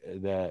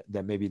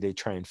that maybe they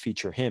try and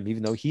feature him,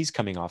 even though he's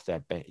coming off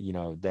that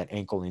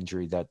ankle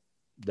injury that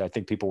I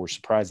think people were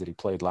surprised that he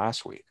played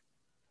last week?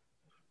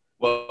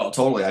 Well,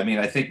 totally. I mean,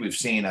 I think we've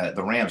seen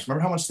the Rams.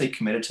 Remember how much they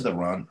committed to the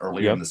run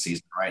earlier in the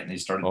season, right? And they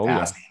started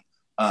passing.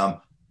 Yeah.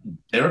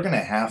 They're going to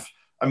have.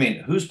 I mean,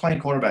 who's playing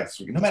quarterback this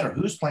weekend? No matter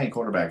who's playing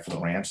quarterback for the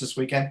Rams this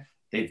weekend,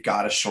 they've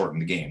got to shorten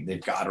the game.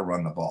 They've got to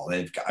run the ball.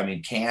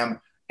 Cam,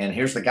 and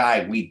here's the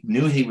guy. We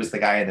knew he was the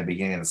guy in the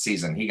beginning of the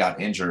season. He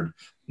got injured.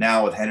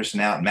 Now with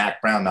Henderson out and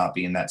Mac Brown not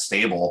being that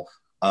stable,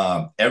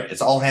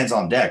 it's all hands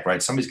on deck,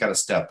 right? Somebody's got to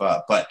step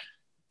up, but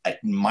it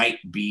might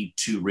be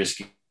too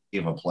risky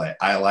of a play.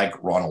 I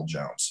like Ronald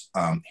Jones.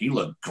 He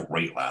looked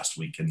great last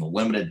week in the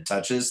limited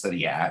touches that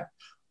he had.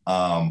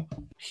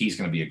 He's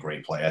going to be a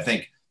great play. I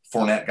think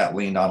Fournette got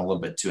leaned on a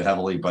little bit too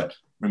heavily, but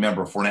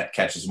remember, Fournette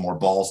catches more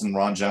balls than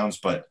Ron Jones.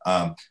 But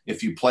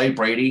if you play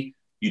Brady,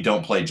 you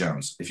don't play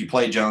Jones. If you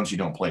play Jones, you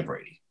don't play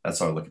Brady. That's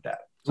how I look at that.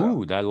 So.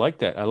 Ooh, I like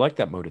that. I like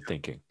that mode of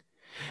thinking.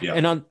 Yeah.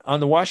 And on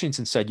the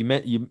Washington side,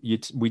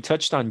 we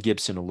touched on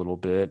Gibson a little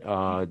bit.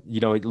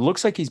 It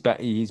looks like he's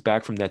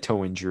back from that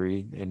toe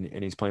injury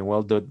and he's playing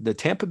well. The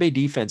Tampa Bay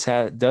defense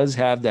does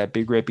have that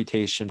big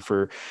reputation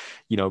for,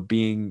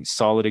 being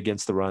solid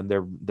against the run.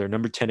 They're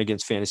number 10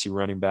 against fantasy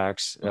running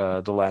backs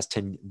the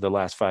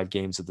last 5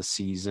 games of the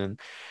season.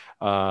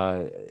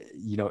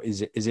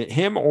 Is it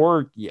him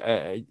or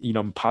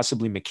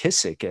possibly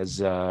McKissick as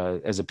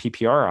a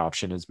PPR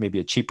option, as maybe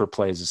a cheaper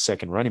play as a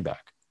second running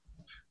back?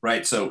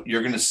 Right. So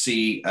you're going to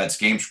see it's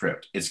game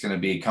script. It's going to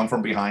be come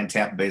from behind.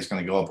 Tampa Bay is going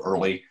to go up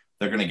early.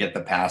 They're going to get the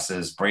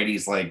passes.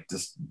 Brady's like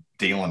just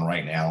dealing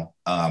right now.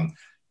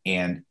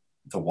 And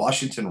the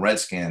Washington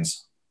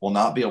Redskins will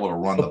not be able to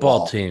run the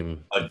ball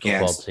team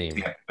against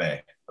Tampa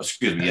Bay.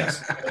 Excuse me.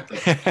 Yes.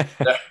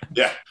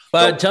 Yeah.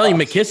 But I'm telling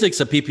you,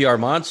 McKissick's a PPR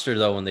monster,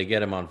 though, when they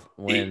get him on.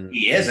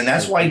 He is. And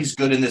that's why he's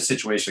good in this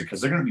situation, because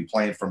they're going to be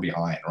playing from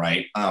behind.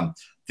 Right.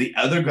 The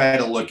other guy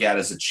to look at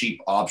as a cheap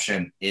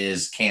option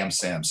is Cam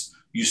Sims.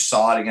 You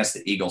saw it against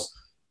the Eagles.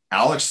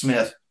 Alex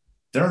Smith,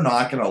 they're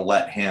not going to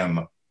let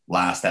him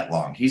last that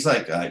long. He's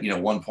like,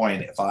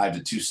 1.5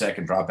 to 2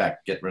 second drop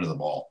back, get rid of the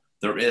ball.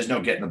 There is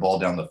no getting the ball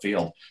down the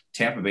field.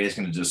 Tampa Bay is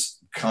going to just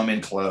come in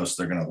close.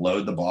 They're going to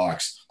load the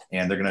box,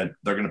 and they're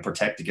going to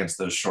protect against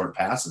those short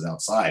passes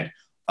outside.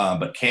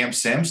 But Cam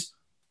Sims,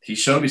 he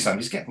showed me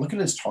something. Look at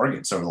his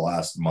targets over the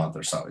last month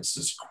or so. It's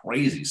just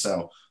crazy.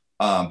 So,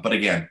 but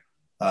again,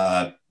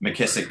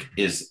 McKissick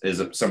is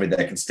somebody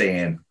that can stay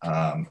in.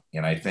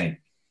 And I think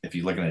if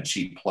you're looking at a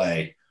cheap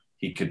play,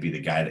 he could be the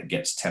guy that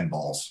gets 10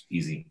 balls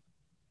easy.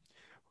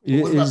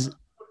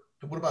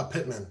 What about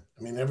Pittman?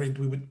 I mean,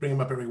 we would bring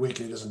him up every week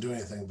and he doesn't do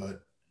anything,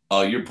 but.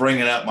 Oh, you're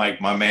bringing up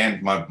my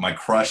man, my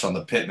crush on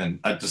the Pittman.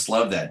 I just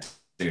love that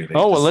dude.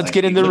 Let's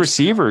get into the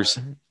receivers.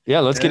 Yeah,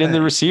 let's get into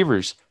the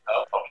receivers.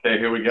 Okay,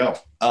 here we go.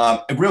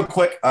 Real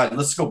quick,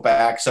 let's go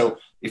back. So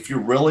if you're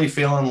really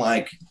feeling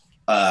like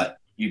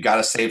you got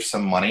to save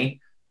some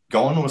money,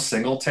 going with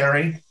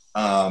Singletary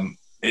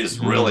is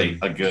really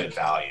a good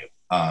value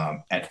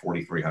at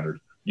 4,300.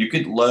 You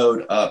could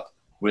load up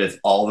with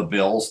all the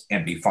Bills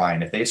and be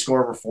fine. If they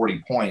score over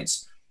 40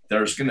 points,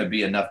 there's going to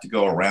be enough to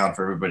go around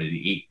for everybody to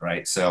eat,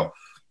 right? So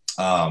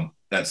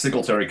that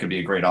Singletary could be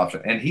a great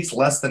option. And he's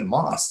less than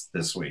Moss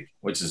this week,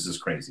 which is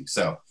just crazy.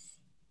 So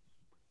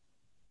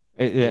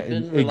I've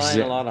been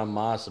relying a lot on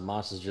Moss, and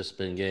Moss has just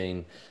been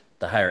getting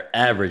the higher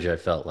average, I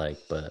felt like.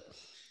 But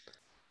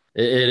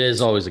it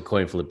is always a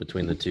coin flip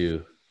between the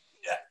two.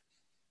 Yeah.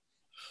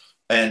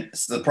 And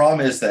so the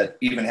problem is that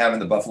even having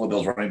the Buffalo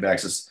Bills running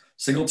backs, is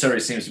Singletary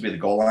seems to be the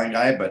goal line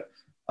guy, but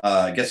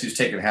I guess who's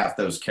taking half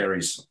those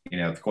carries,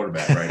 the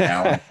quarterback right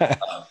now.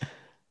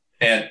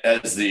 And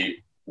as the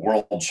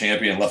world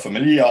champion, La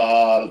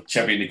Familia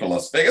champion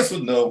Nicolas Vegas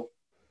would know,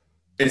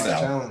 it's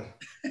Allen.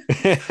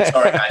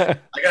 Sorry, guys.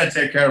 I got to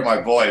take care of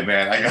my boy,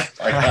 man. I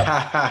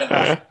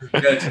got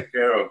to take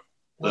care of him.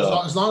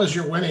 Well, as long as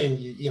you're winning,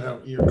 your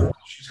girl,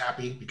 she's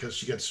happy because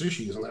she gets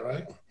sushi, isn't that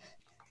right?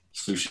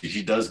 Sushi.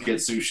 She does get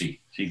sushi.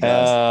 She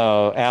does.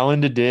 Oh,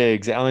 Allen to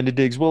Diggs.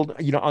 Well,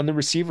 on the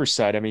receiver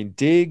side, I mean,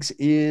 Diggs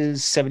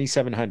is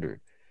 7,700,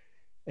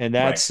 and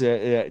that's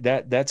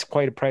that's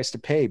quite a price to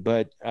pay.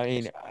 But I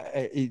mean,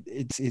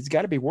 it's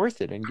got to be worth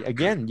it. And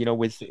again,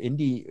 with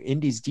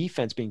Indy's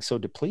defense being so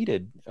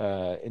depleted,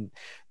 and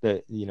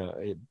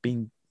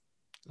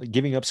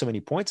giving up so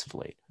many points of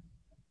late.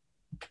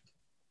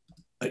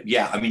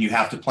 Yeah, I mean, you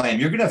have to plan.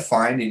 You're going to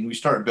find, and we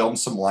start building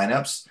some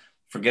lineups.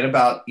 Forget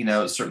about,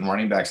 certain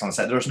running backs on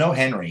Saturday. There's no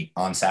Henry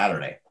on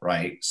Saturday,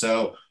 right?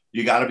 So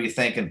you got to be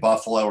thinking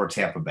Buffalo or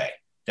Tampa Bay.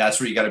 That's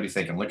where you got to be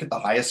thinking. Look at the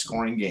highest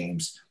scoring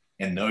games,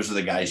 and those are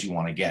the guys you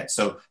want to get.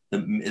 So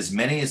as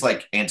many as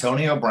like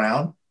Antonio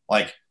Brown,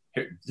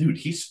 dude,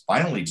 he's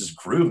finally just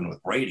grooving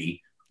with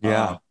Brady.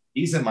 Yeah.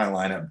 He's in my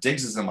lineup.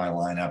 Diggs is in my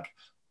lineup.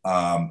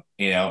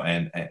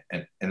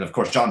 And of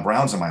course, John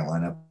Brown's in my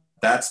lineup.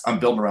 I'm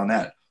building around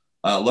that.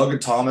 Logan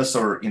Thomas,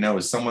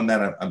 is someone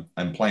that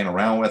I'm playing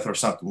around with or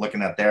something,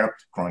 looking at there.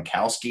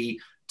 Gronkowski,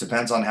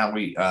 depends on how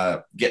we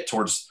get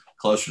towards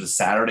closer to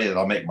Saturday that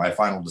I'll make my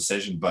final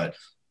decision. But,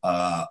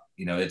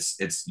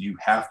 it's you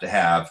have to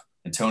have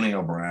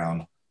Antonio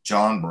Brown,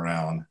 John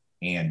Brown,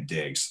 and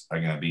Diggs are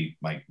going to be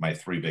my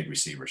three big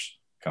receivers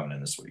coming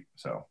in this week.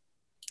 So.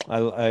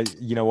 I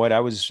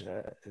was,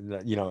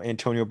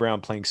 Antonio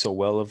Brown playing so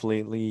well of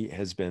lately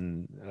has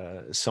been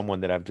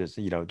someone that I've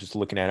just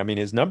looking at. I mean,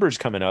 his numbers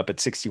coming up at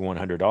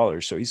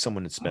 $6,100, so he's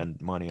someone to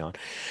spend money on.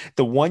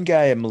 The one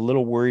guy I'm a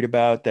little worried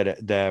about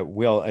that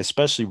will,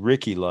 especially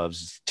Ricky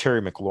loves, is Terry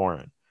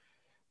McLaurin,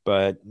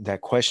 but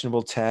that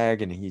questionable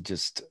tag, and he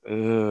just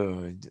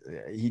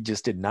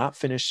did not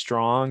finish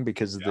strong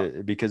because of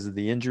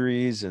the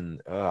injuries,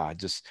 and I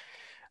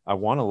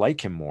want to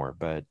like him more,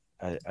 but.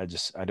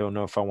 I don't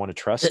know if I want to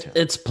trust him.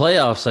 It's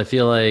playoffs. I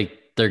feel like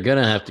they're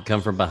going to have to come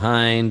from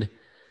behind,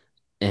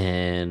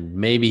 and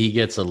maybe he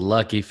gets a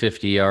lucky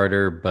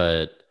 50-yarder,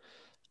 but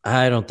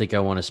I don't think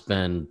I want to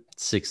spend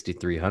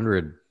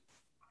 6,300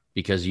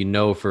 because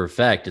for a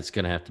fact it's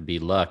going to have to be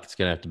luck. It's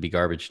going to have to be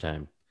garbage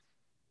time.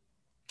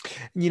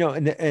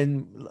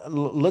 And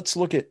let's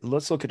look at a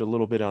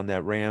little bit on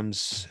that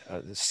Rams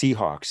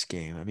Seahawks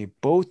game. I mean,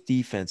 both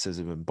defenses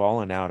have been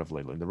balling out of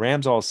lately. The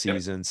Rams all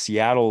season,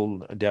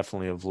 Seattle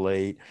definitely of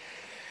late.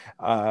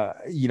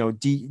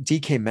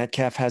 DK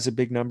Metcalf has a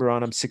big number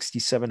on him,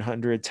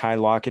 6,700. Ty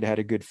Lockett had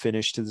a good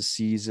finish to the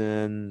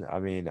season. I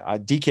mean,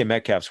 DK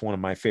Metcalf's one of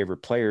my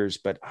favorite players,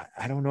 but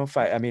I don't know if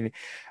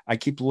I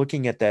keep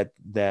looking at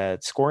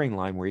that scoring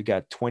line where he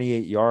got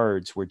 28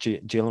 yards, where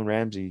Jalen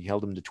Ramsey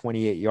held him to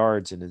 28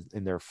 yards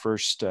in their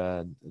first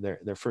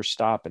their first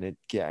stop, and it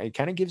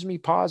kind of gives me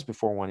pause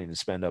before wanting to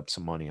spend up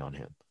some money on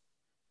him.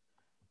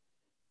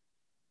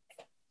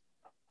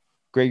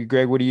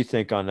 Greg, what do you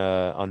think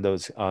on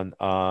those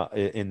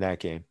in that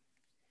game?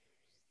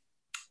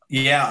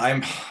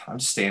 Yeah, I'm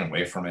just staying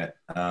away from it.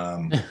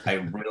 If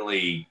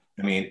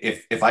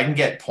I can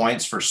get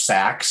points for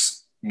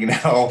sacks,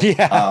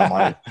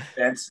 on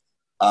defense,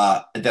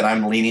 then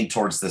I'm leaning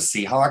towards the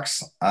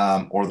Seahawks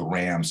or the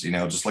Rams.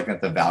 Just looking at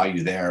the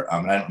value there.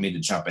 I don't mean to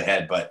jump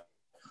ahead, but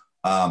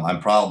I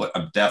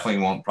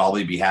definitely won't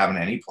probably be having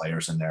any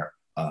players in there.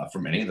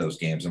 From any of those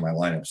games in my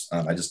lineups.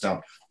 I just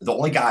don't. The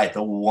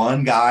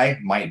one guy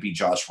might be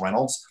Josh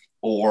Reynolds,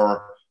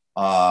 or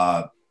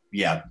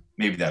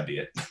maybe that'd be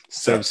it.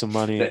 Save some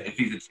money if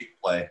he's a cheap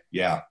play.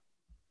 Yeah,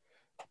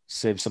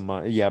 save some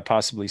money. Yeah,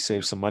 possibly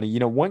save some money. I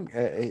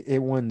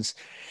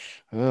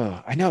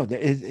know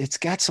it's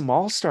got some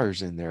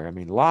all-stars in there. I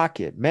mean,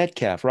 Lockett,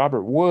 Metcalf,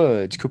 Robert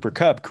Woods, Cooper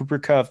Kupp. Cooper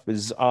Kupp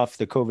is off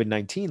the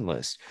COVID-19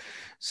 list.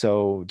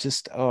 So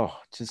just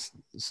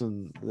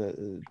some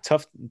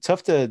tough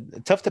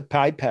to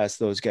bypass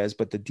those guys,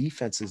 but the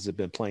defenses have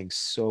been playing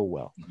so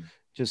well,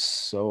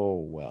 just so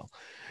well.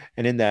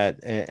 And in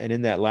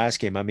that last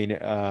game, I mean,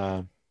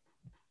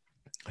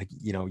 like,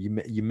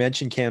 you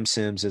mentioned Cam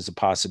Sims as a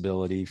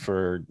possibility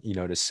for,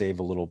 to save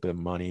a little bit of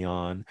money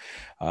on,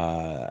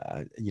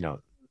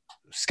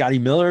 Scotty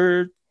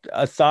Miller,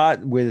 a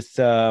thought with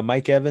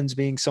Mike Evans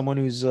being someone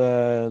who's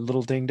a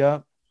little dinged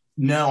up.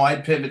 No,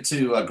 I'd pivot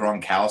to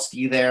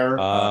Gronkowski there.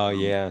 Oh,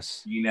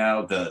 yes.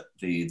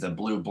 The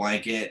blue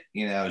blanket,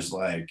 is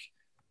like,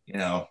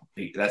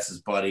 that's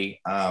his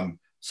buddy.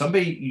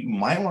 Somebody you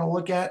might want to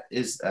look at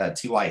is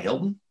T.Y.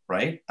 Hilton,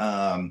 right?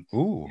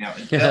 Ooh.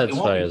 That's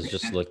why I was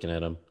just looking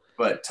at him.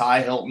 But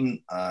Ty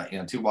Hilton,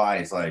 T.Y.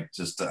 is like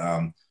just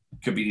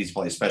could be easy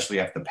play, especially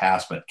after the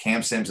pass. But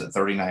Cam Sims at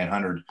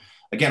 3,900.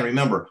 Again,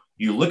 remember,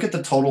 you look at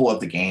the total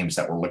of the games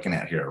that we're looking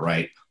at here,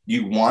 right?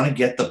 You want to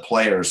get the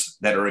players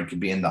that could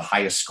be in the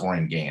highest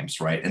scoring games,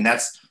 right? And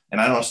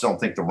I also don't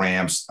think the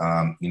Rams,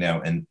 and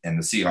the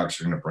Seahawks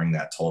are going to bring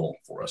that total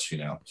for us,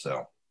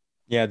 so.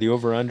 Yeah, the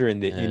over-under in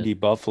the Indy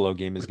Buffalo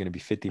game is going to be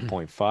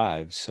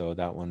 50.5. So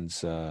that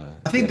one's. I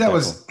think that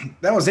was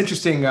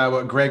interesting.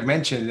 What Greg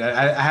mentioned.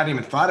 I hadn't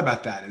even thought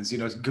about that. Is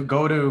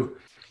go to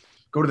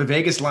the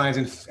Vegas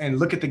lines and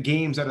look at the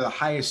games that are the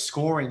highest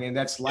scoring, and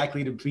that's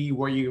likely to be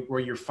where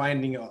you're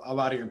finding a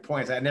lot of your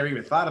points. I never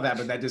even thought of that,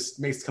 but that just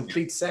makes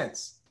complete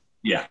sense.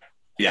 Yeah.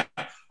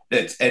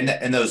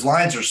 And those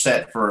lines are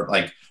set for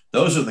like.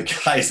 Those are the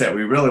guys that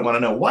we really want to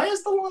know. Why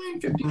is the line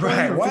 50?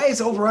 Right. Why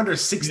is over under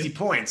 60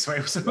 points?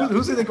 Right. So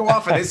who's going to go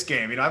off of this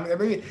game? Let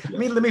me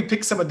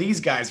pick some of these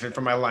guys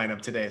for my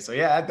lineup today. So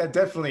yeah, that's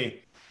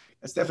definitely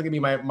gonna be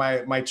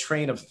my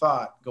train of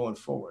thought going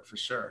forward for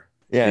sure.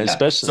 Yeah,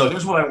 especially. So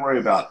here's what I worry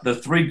about: the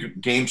 3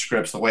 game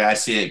scripts, the way I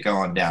see it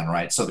going down.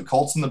 Right. So the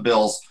Colts and the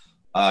Bills,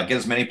 get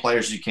as many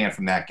players as you can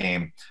from that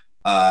game.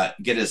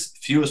 Get as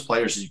few as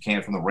players as you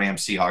can from the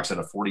Rams Seahawks at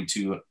a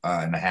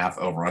 42.5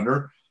 over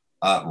under.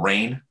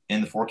 Rain in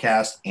the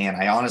forecast, and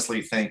I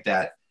honestly think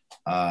that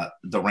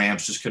the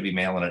Rams just could be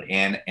mailing it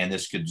in, and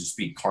this could just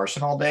be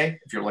Carson all day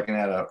if you're looking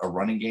at a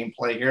running game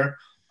play here.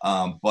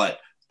 But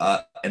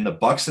and the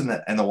Bucs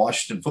and the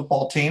Washington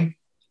football team,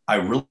 I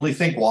really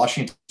think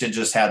Washington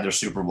just had their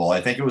Super Bowl. I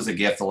think it was a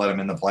gift to let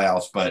them in the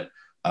playoffs, but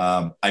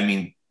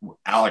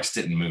Alex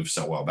didn't move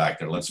so well back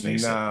there. Let's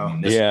face it.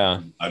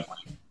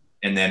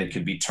 And then it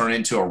could be turned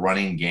into a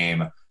running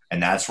game,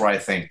 and that's where I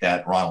think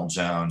that Ronald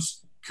Jones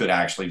could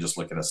actually just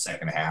look at a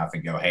second half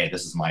and go, hey,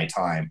 this is my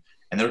time.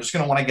 And they're just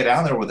going to want to get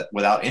out there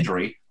without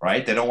injury,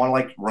 right? They don't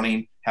want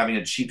to having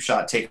a cheap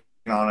shot taken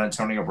on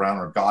Antonio Brown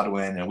or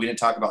Godwin. And we didn't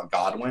talk about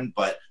Godwin,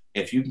 but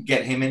if you can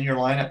get him in your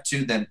lineup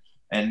too, then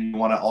and you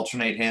want to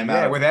alternate him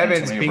out. With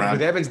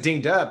Evans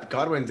dinged up,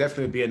 Godwin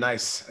definitely would be a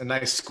nice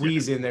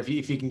squeeze in there if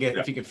you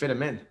can fit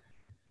him in.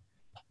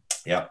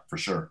 Yeah, for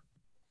sure.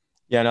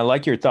 Yeah, and I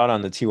like your thought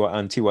on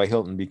T.Y.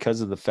 Hilton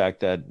because of the fact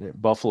that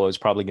Buffalo is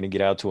probably going to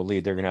get out to a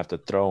lead. They're going to have to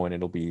throw, and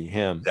it'll be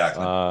him.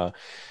 Exactly.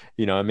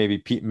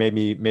 Maybe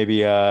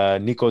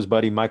Nico's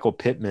buddy Michael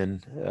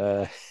Pittman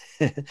get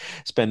a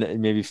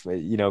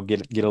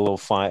little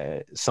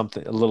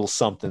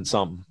something.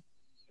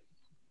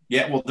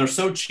 Yeah, well, they're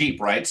so cheap,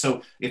 right?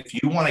 So if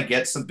you want to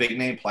get some big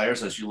name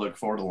players as you look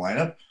forward to the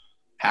lineup,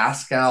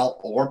 Pascal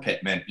or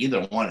Pittman,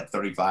 either one at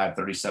 35,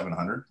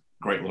 3,700,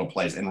 great little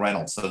plays, and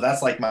Reynolds. So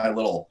that's like my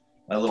little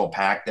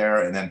pack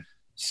there. And then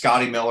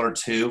Scotty Miller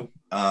too.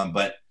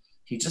 But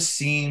he just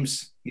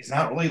seems he's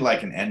not really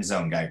like an end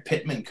zone guy.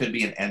 Pittman could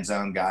be an end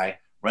zone guy.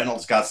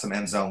 Reynolds got some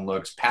end zone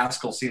looks.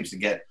 Pascal seems to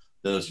get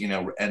those,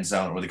 end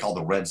zone, or they call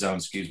the red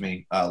zone,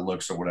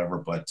 looks or whatever.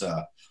 But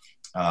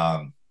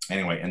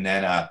anyway, and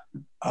then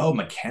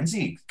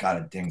McKenzie got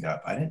it dinged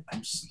up.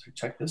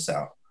 Check this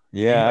out.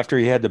 Yeah, after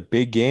he had the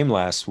big game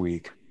last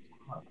week.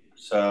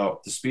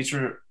 So the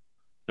speecher.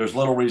 There's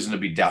little reason to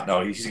be doubt.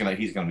 No, he's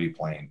gonna be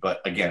playing.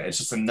 But again, it's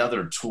just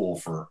another tool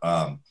for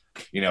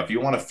if you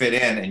want to fit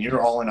in and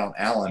you're all in on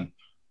Allen,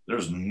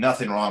 there's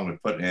nothing wrong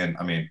with putting in.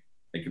 I mean,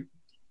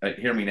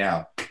 hear me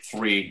now,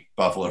 3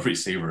 Buffalo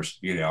receivers.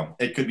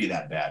 It could be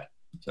that bad.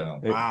 So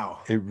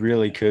wow, it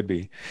really could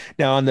be.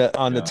 Now on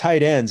the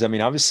tight ends, I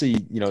mean, obviously,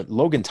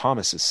 Logan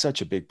Thomas is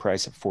such a big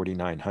price at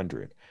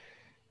 4,900.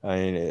 I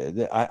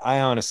mean, I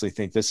honestly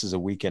think this is a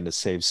weekend to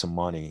save some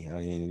money. I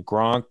mean,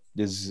 Gronk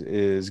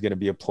is going to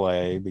be a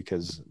play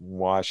because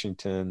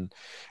Washington,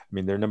 I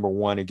mean, they're number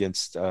 1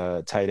 against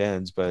tight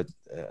ends, but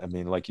I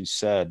mean, like you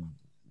said,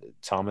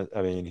 Tom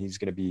Brady's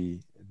going to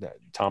be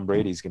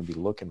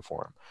looking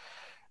for him.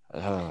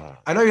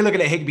 I know you're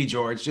looking at Higbee,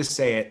 George. Just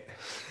say it.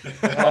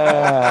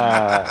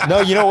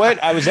 No, you know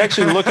what? I was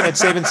actually looking at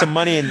saving some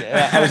money, and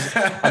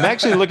I'm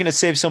actually looking to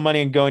save some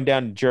money and going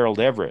down to Gerald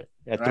Everett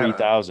at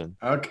 3,000.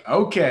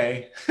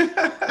 Okay. So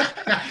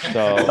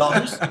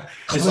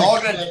it's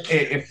all good.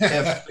 If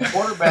the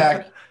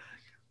quarterback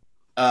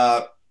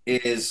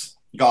is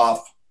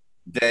Goff,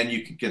 then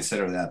you can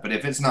consider that. But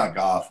if it's not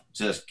Goff,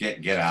 just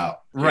get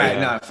out. Right.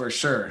 No, for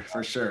sure.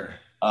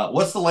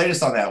 What's the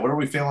latest on that? What are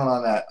we feeling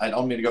on that? I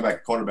don't mean to go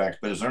back to quarterbacks,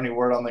 but is there any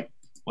word on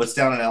what's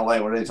down in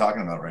LA? What are they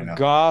talking about right now?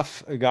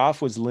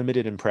 Goff was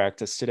limited in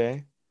practice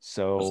today.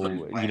 So,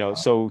 you know,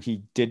 so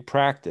he did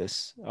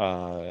practice.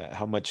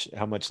 How much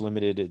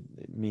limited it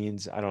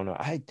means, I don't know.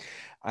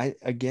 I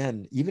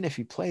again, even if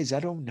he plays, I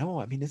don't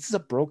know. I mean, this is a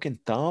broken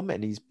thumb,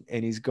 and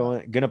he's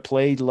gonna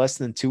play less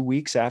than 2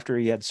 weeks after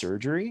he had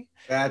surgery.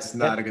 That's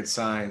not a good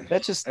sign.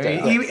 That's just.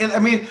 I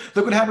mean,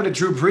 look what happened to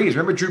Drew Brees.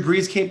 Remember, Drew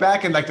Brees came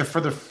back and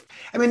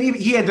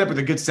he ended up with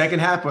a good second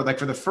half, but like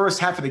for the first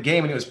half of the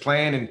game when he was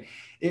playing, and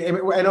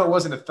I know it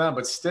wasn't a thumb,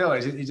 but still,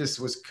 he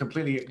just was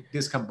completely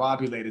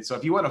discombobulated. So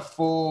if you want a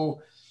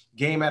full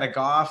game out of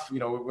Goff, you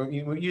know,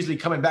 usually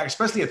coming back,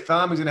 especially a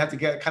thumb, he's gonna have to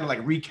get kind of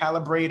like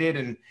recalibrated,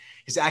 and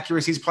his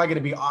accuracy is probably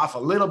going to be off a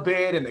little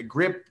bit, and the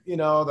grip, you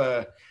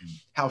know,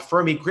 how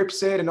firm he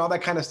grips it, and all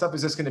that kind of stuff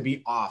is just going to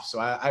be off. So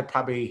I'd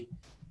probably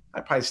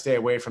stay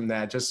away from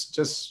that.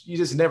 Just you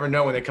just never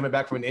know when they're coming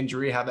back from an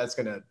injury how they're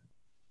going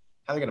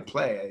to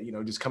play. You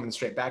know, just coming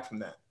straight back from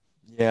that.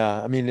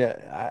 Yeah, I mean,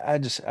 I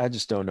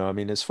just don't know. I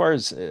mean, as far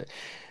as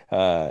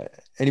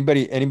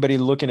anybody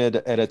looking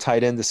at a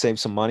tight end to save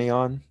some money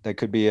on, that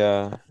could be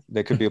a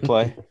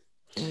play.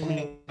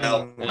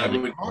 Well, I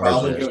would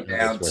probably go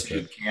down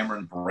to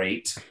Cameron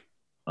Brate.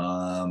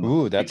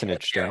 Ooh, that's an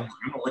interesting. I'm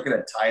going to look at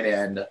a tight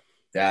end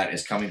that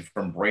is coming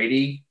from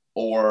Brady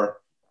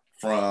or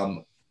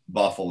from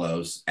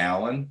Buffalo's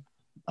Allen.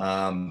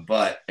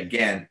 But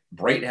again,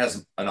 Brate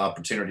has an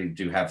opportunity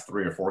to have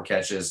 3 or 4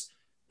 catches.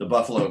 The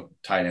Buffalo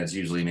tight ends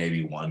usually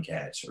maybe 1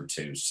 catch or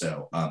 2.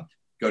 So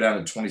go down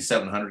to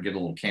 2,700, get a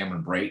little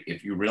Cameron Brate.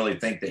 If you really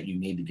think that you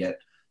need to get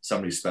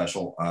somebody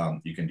special,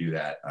 you can do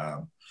that.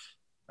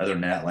 Other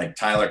than that, like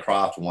Tyler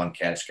Kroft, 1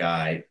 catch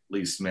guy,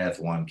 Lee Smith,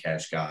 1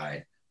 catch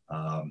guy,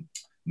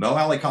 Mo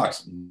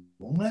Alley-Cox.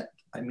 What?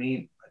 I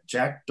mean,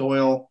 Jack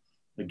Doyle,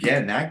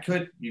 again,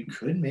 you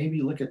could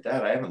maybe look at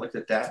that. I haven't looked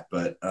at that,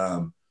 but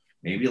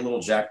maybe a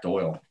little Jack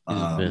Doyle.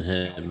 Been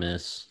hit and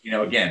miss. You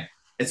know, again,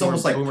 it's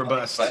almost like boomer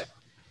bust. But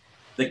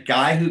the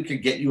guy who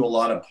could get you a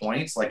lot of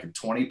points, like a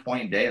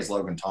 20-point day, is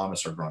Logan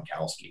Thomas or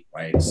Gronkowski,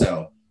 right?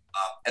 So,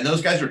 and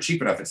those guys are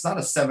cheap enough. It's not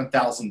a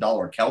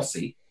 $7,000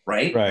 Kelsey.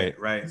 Right.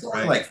 It's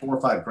only like $4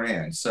 or $5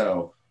 grand.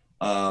 So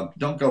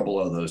don't go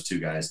below those 2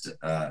 guys,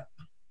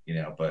 you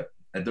know, but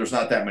there's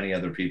not that many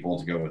other people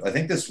to go with. I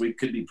think this week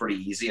could be pretty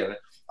easy. I'm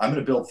going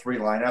to build 3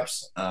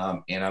 lineups,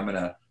 and I'm going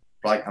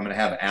to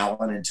have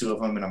Allen in 2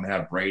 of them, and I'm going to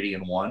have Brady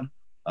in 1,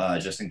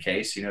 just in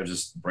case, you know,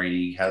 just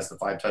Brady has the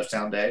 5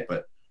 touchdown day.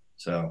 But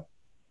so.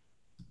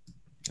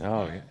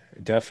 Oh, yeah,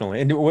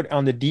 definitely. And what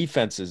on the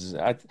defenses?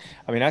 I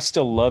mean, I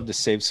still love to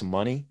save some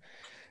money.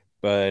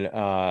 But,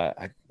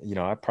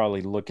 I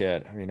probably look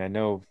at, I mean, I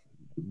know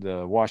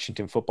the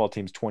Washington football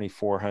team's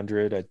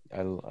 2,400.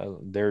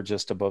 They're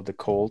just above the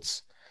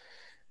Colts.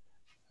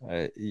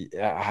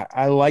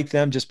 I like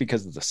them just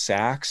because of the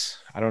sacks.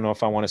 I don't know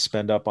if I want to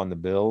spend up on the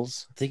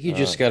Bills. I think you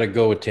just got to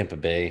go with Tampa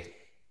Bay.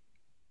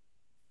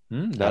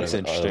 That's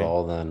interesting.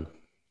 All then.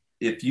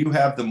 If you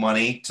have the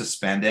money to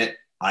spend it,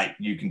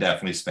 you can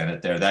definitely spend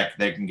it there. That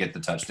they can get the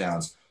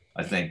touchdowns.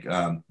 I think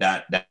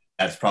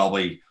that's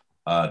probably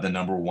the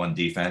number 1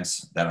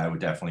 defense that I would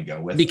definitely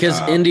go with. Because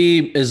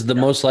Indy is the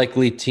most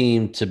likely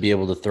team to be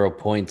able to throw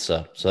points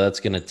up. So that's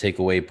going to take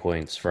away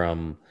points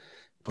from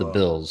the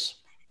Bills.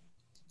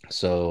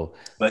 So,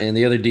 and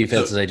the other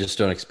defenses, I just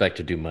don't expect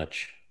to do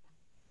much.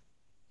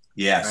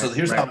 Yeah. So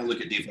here's how I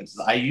look at defenses.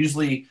 I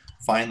usually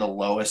find the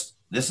lowest.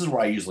 This is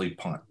where I usually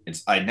punt.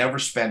 I never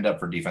spend up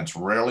for defense.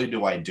 Rarely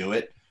do I do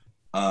it.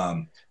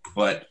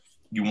 But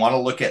you want to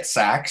look at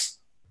sacks.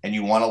 And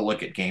you want to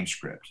look at game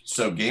script.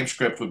 So game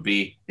script would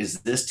be, is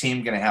this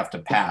team going to have to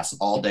pass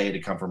all day to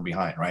come from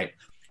behind, right?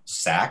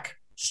 Sack,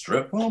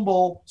 strip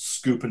fumble,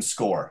 scoop and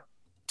score.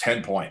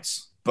 10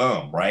 points.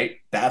 Boom, right?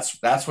 That's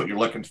what you're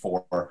looking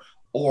for.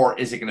 Or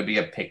is it going to be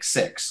a pick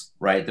 6,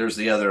 right? There's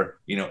the other,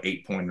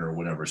 8-pointer or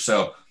whatever.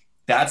 So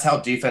that's how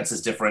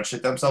defenses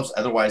differentiate themselves.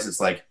 Otherwise,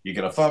 it's like you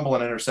get a fumble,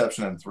 an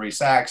interception, and 3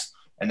 sacks,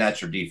 and that's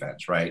your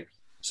defense, right?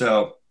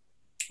 So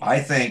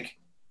I think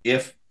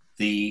if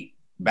the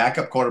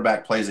backup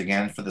quarterback plays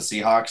again for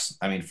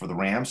the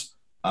Rams,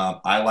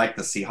 I like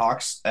the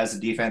Seahawks as a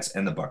defense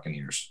and the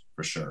Buccaneers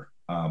for sure.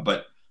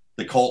 But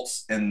the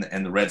Colts and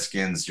the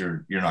Redskins,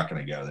 you're not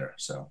going to go there.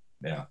 So,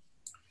 yeah.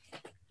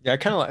 Yeah, I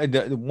kind of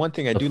like the one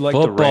thing I do like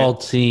football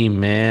team,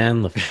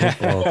 man. The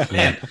football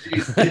team.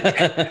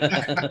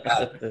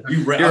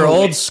 You're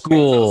old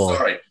school.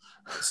 Sorry.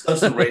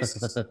 Such a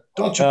racist.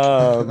 Don't you?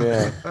 Oh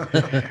man.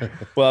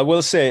 Well, I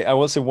will say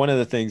one of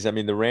the things. I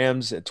mean, the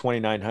Rams at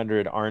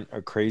 2,900 aren't a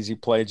crazy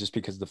play just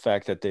because of the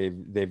fact that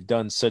they've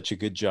done such a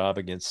good job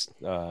against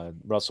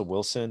Russell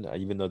Wilson,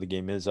 even though the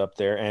game is up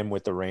there, and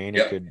with the rain,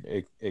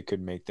 it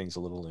could make things a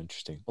little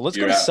interesting. But let's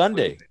go to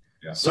Sunday.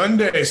 Yeah.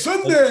 Sunday.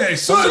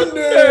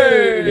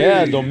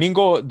 Yeah,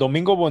 Domingo. There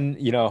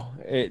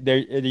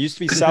used to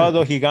be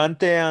Sábado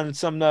Gigante on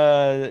some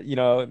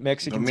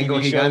Mexican Domingo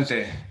TV shows.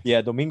 Gigante.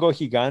 Yeah, Domingo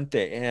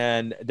Gigante,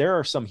 and there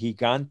are some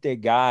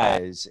Gigante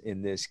guys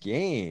in this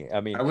game.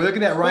 I mean, are we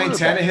looking at Ryan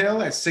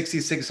Tannehill at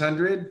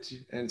 6,600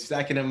 and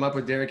stacking him up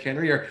with Derrick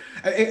Henry? Or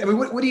I mean,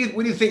 what do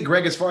you think,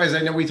 Greg? As far as I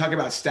know, we talk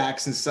about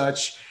stacks and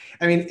such.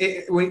 I mean,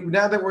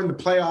 now that we're in the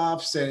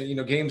playoffs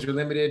and games are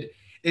limited,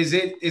 is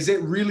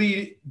it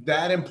really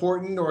that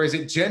important, or is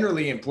it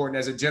generally important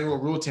as a general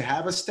rule to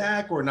have a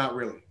stack, or not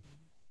really?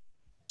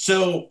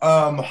 So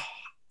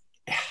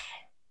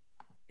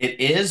it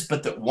is,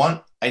 but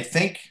I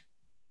think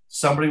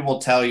somebody will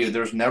tell you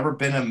there's never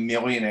been a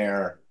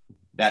millionaire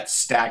that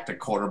stacked a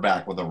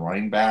quarterback with a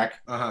running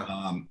back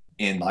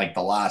in like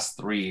the last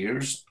 3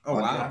 years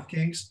on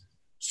DraftKings.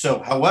 So,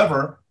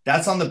 however,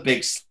 that's on the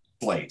big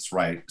slates,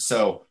 right?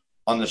 So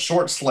on the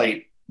short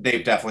slate,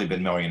 they've definitely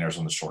been millionaires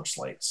on the short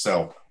slate.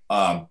 So,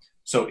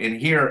 so in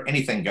here,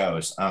 anything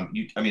goes.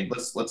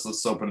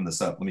 Let's open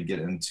this up. Let me get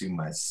into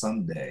my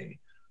Sunday.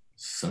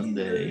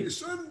 Sunday.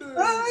 Sunday. All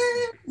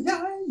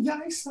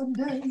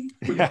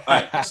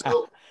right,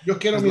 so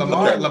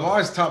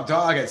Lamar's top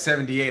dog at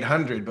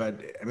 7,800, but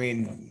I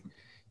mean,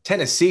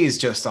 Tennessee is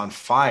just on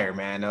fire,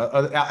 man.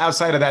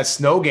 Outside of that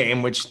snow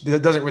game, which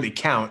doesn't really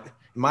count,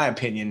 in my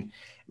opinion.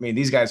 I mean,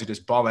 these guys are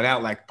just balling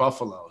out like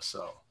Buffalo.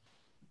 So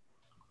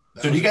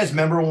do you guys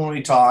remember when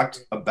we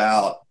talked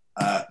about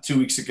 2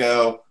 weeks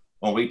ago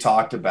when we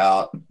talked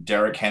about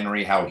Derrick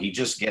Henry, how he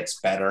just gets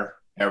better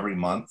every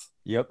month?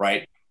 Yep.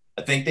 Right.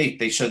 I think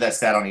they showed that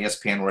stat on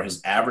ESPN where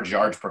his average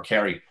yards per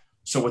carry.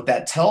 So what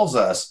that tells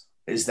us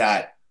is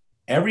that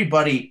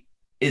everybody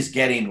is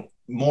getting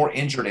more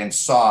injured and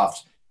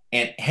soft,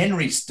 and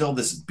Henry's still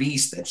this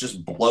beast that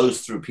just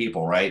blows through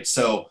people, right?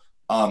 So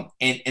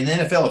in the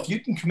NFL, if you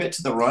can commit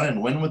to the run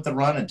and win with the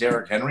run and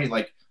Derrick Henry,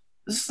 like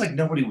this is like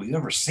nobody we've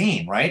ever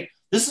seen, right?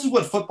 This is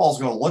what football is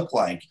going to look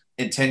like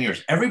in 10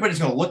 years. Everybody's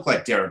going to look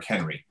like Derrick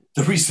Henry.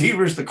 The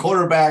receivers, the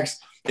quarterbacks,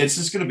 it's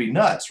just going to be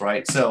nuts,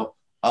 right? So,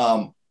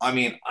 I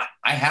mean,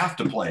 I have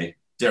to play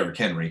Derrick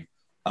Henry.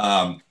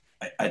 I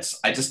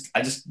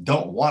just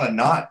don't want to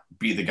not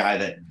be the guy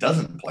that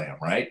doesn't play him,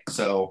 right?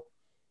 So,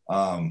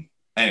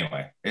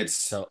 anyway,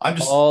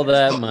 all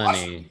that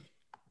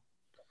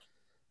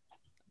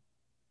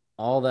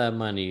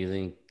money you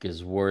think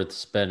is worth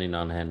spending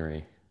on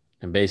Henry,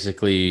 and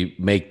basically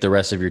make the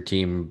rest of your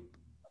team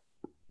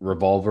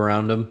revolve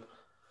around him.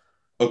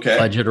 Okay,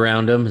 budget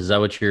around him. Is that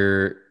what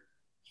you're?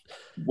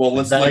 Well,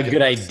 is that a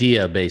good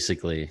idea,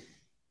 basically?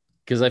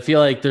 Because I feel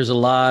like there's a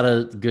lot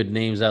of good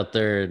names out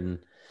there, and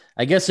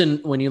I guess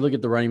when you look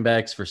at the running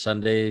backs for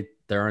Sunday,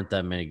 there aren't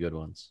that many good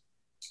ones.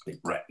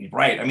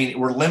 Right. I mean,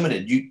 we're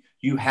limited.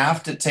 You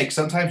have to take.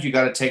 Sometimes you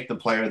got to take the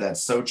player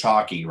that's so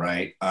chalky,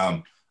 right?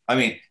 I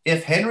mean,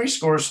 if Henry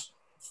scores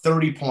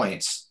 30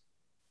 points,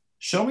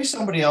 show me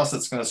somebody else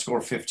that's going to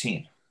score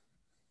 15.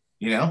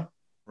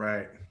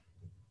 Right.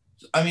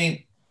 I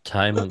mean,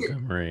 Ty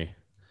Montgomery.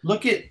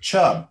 Look at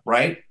Chubb,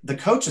 right? The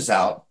coach is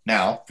out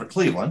now for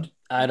Cleveland.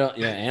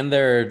 And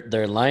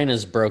their line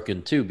is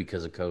broken too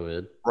because of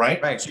COVID.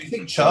 Right. So you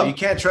think Chubb? You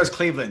can't trust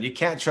Cleveland. You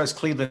can't trust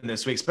Cleveland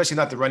this week, especially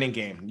not the running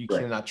game. You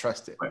cannot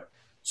trust it. Right.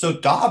 So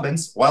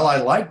Dobbins, while I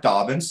like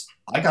Dobbins,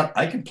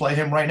 I can play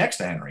him right next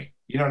to Henry.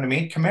 You know what I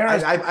mean?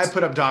 Kamara. I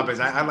put up Dobbins.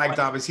 I like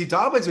Dobbins.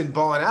 Dobbins been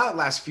balling out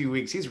last few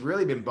weeks. He's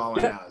really been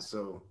balling out.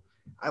 So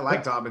I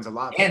like Dobbins a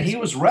lot. And he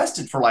was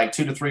rested for like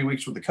 2 to 3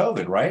 weeks with the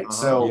COVID, right?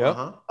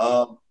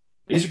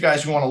 These are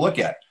guys you want to look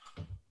at.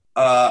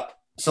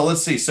 So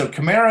let's see. So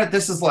Kamara,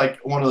 this is like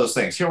one of those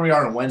things. Here we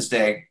are on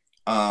Wednesday,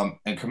 and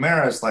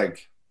Kamara is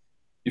like,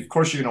 of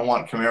course you're going to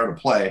want Kamara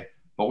to play,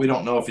 but we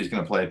don't know if he's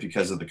going to play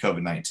because of the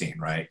COVID-19,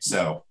 right?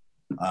 So,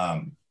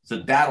 so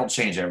that'll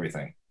change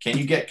everything. Can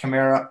you get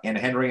Kamara and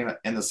Henry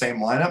in the same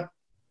lineup?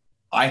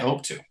 I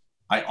hope to.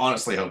 I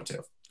honestly hope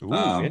to.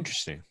 Ooh,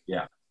 interesting.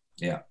 Yeah.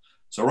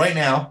 So right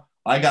now,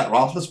 I got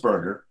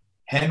Roethlisberger,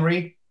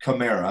 Henry,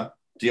 Kamara,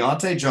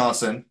 Deontay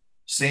Johnson,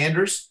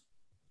 Sanders,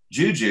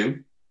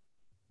 Juju,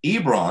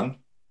 Ebron,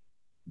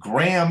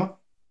 Graham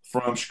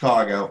from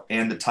Chicago,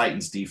 and the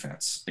Titans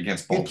defense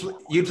against Baltimore.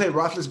 You play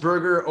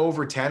Roethlisberger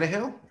over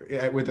Tannehill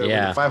with a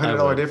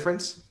 $500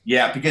 difference?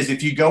 Yeah, because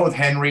if you go with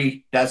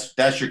Henry, that's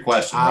your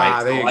question,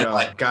 right? There you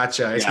go.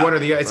 Gotcha. It's one or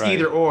the other. It's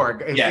either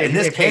or.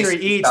 If Henry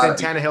eats, then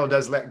Tannehill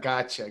does.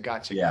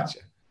 Gotcha.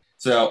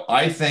 So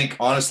I think,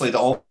 honestly,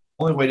 the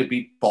only way to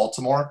beat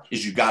Baltimore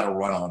is you got to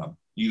run on them.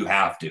 You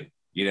have to,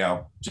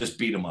 just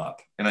beat them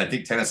up. And I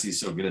think Tennessee's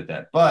so good at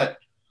that. But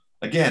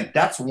again,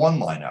 that's one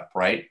lineup,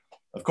 right?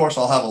 Of course,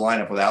 I'll have a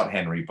lineup without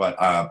Henry, but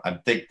I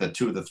think the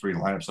 2 of the 3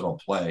 lineups that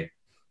I'll play,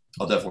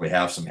 I'll definitely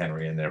have some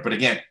Henry in there. But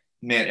again,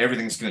 man,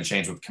 everything's going to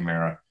change with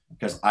Kamara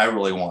because I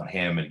really want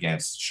him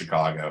against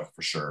Chicago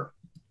for sure.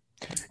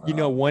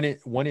 One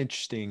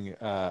interesting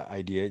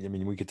idea. I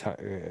mean, we could talk.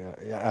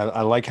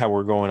 I like how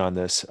we're going on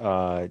this.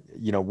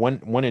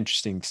 One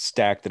interesting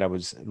stack that I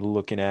was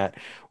looking at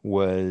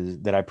was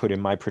that I put in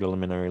my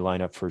preliminary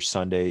lineup for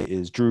Sunday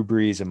is Drew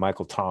Brees and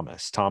Michael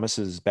Thomas. Thomas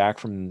is back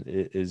from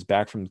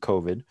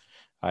COVID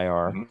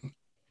IR. Mm-hmm.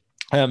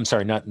 I'm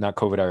sorry, not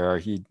COVID IR.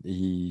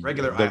 He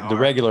regular IR. The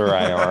regular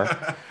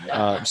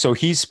IR. So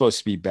he's supposed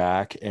to be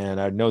back,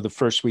 and I know the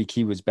first week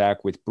he was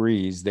back with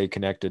Breeze. They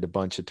connected a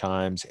bunch of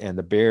times, and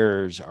the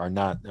Bears are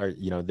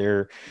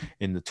they're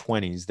in the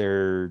 20s.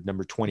 They're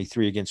number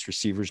 23 against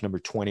receivers, number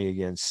 20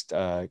 against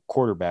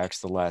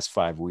quarterbacks the last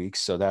 5 weeks.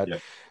 So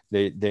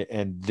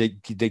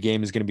the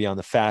game is going to be on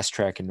the fast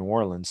track in New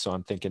Orleans. So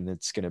I'm thinking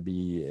it's going to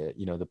be,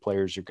 the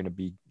players are going to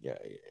be,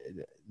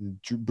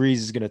 Brees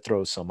is going to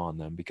throw some on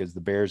them because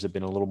the Bears have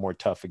been a little more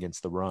tough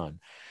against the run.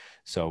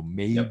 So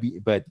maybe,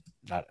 but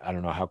I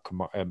don't know how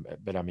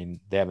but I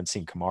mean, they haven't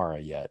seen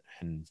Kamara yet.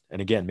 And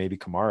again, maybe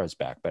Kamara's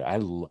back, but I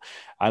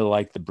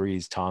like the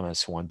Brees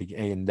Thomas one,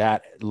 and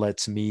that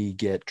lets me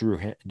get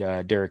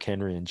Derrick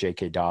Henry and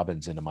J.K.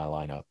 Dobbins into my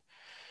lineup.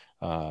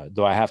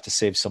 Though I have to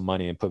save some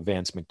money and put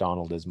Vance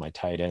McDonald as my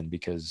tight end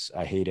because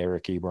I hate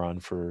Eric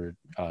Ebron for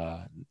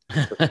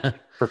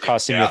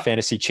costing me a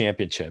fantasy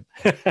championship.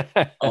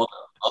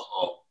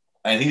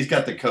 And he's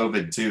got the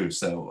COVID too.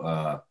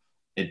 So,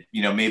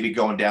 maybe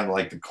going down to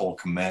like the Cole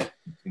Kmet,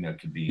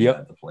 could be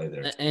the play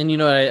there.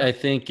 And, I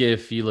think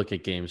if you look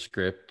at game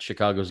script,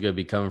 Chicago's going to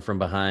be coming from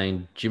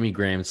behind. Jimmy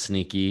Graham's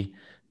sneaky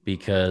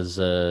because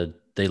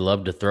they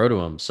love to throw to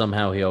him.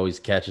 Somehow he always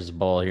catches the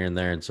ball here and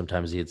there, and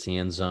sometimes he hits the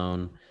end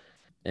zone.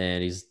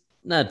 And he's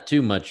not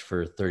too much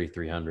for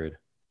 3,300.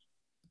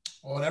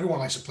 Well, and everyone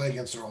likes to play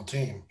against their own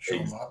team. Show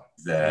them up.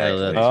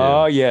 Exactly.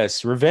 Oh,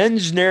 yes.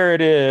 Revenge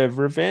narrative.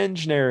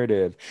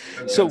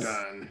 So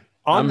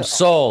I'm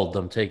sold.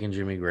 I'm taking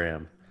Jimmy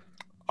Graham.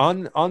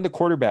 On the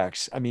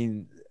quarterbacks, I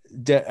mean,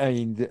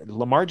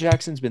 Lamar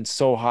Jackson's been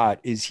so hot.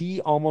 Is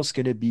he almost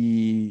going to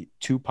be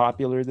too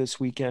popular this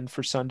weekend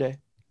for Sunday?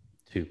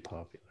 Too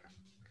popular.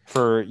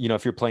 For,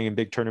 if you're playing in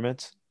big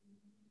tournaments?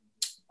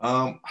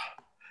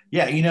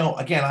 Yeah,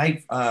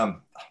 again,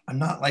 I'm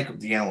not like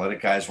the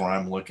analytic guys where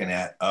I'm looking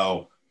at,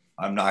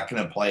 I'm not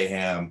going to play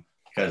him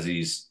because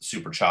he's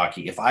super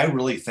chalky. If I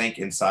really think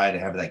inside I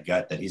have that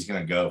gut that he's going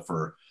to go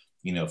for,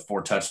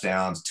 4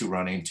 touchdowns, 2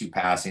 running, 2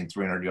 passing,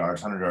 300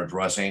 yards, 100 yards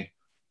rushing,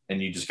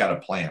 and you just got to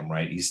play him,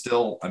 right? He's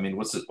still,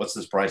 what's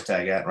this price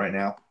tag at right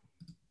now?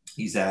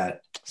 He's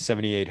at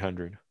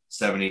 7,800.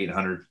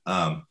 7,800.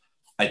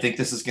 I think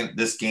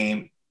this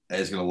game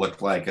is going to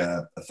look like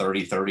a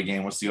 30-30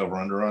 game. What's the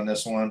over-under on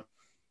this one?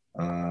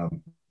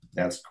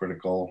 That's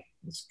critical.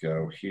 Let's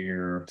go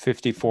here.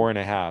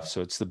 54.5.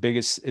 So it's the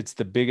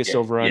biggest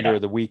over-under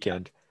of the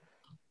weekend.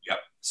 Yep.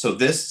 So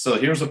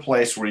here's a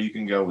place where you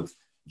can go with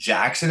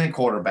Jackson at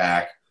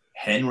quarterback,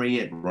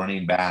 Henry at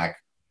running back,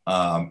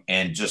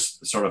 and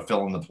just sort of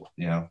fill in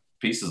the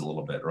pieces a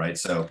little bit, right?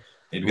 So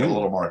maybe you got a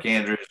little Mark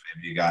Andrews,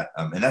 maybe you got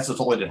and that's a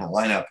totally different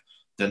lineup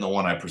than the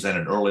one I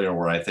presented earlier,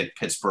 where I think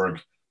Pittsburgh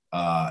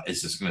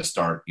is just going to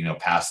start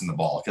passing the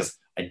ball because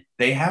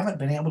they haven't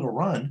been able to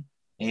run,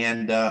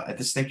 and I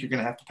just think you're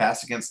going to have to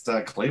pass against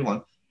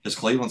Cleveland because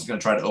Cleveland's going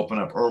to try to open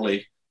up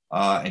early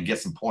and get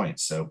some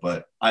points. So,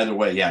 but either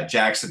way, yeah,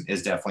 Jackson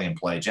is definitely in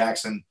play.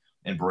 Jackson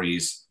and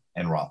Brees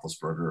and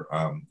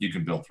Roethlisberger. You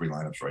can build 3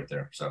 lineups right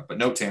there. So, but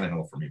no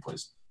Tannehill for me,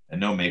 please, and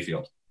no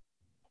Mayfield.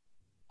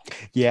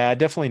 Yeah,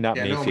 definitely not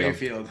Mayfield. No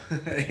Mayfield.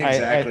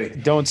 Exactly. I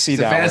don't see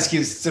that.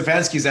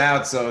 Stefanski's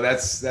out, so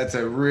that's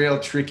a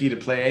real tricky to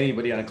play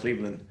anybody on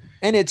Cleveland.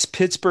 And it's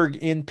Pittsburgh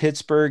in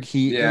Pittsburgh.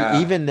 He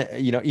even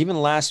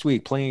last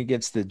week playing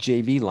against the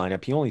JV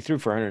lineup, he only threw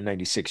for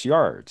 196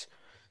 yards.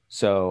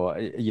 So,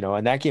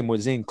 and that game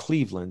was in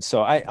Cleveland.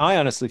 So I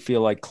honestly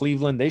feel like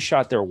Cleveland, they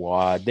shot their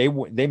wad. They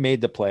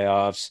made the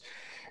playoffs.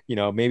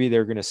 Maybe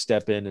they're going to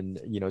step in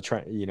and, try,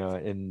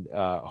 and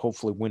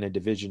hopefully win a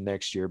division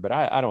next year. But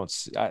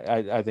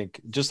I think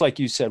just like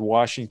you said,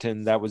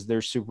 Washington, that was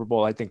their Super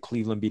Bowl. I think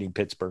Cleveland beating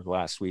Pittsburgh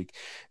last week,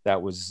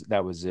 that was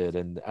it.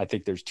 And I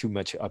think there's too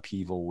much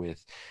upheaval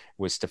with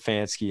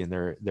Stefanski and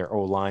their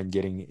O-line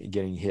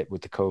getting hit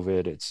with the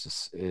COVID. It's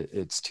just,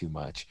 it's too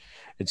much.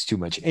 It's too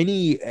much.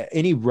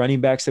 Any running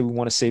backs that we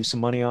want to save some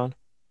money on?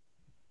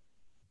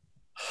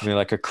 I mean,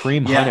 like a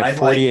Kareem Hunt at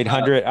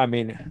 4,800.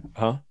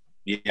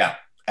 Yeah.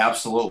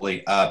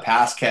 Absolutely.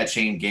 Pass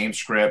catching, game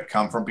script,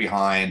 come from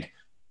behind.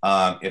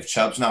 If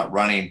Chubb's not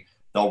running,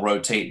 they'll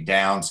rotate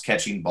downs,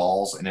 catching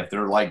balls. And if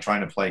they're like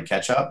trying to play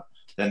catch up,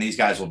 then these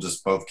guys will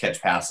just both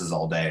catch passes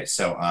all day.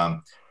 So,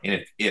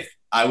 and if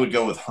I would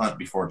go with Hunt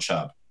before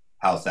Chubb,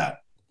 how's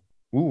that?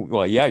 Ooh,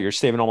 well, yeah, you're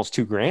saving almost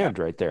 $2,000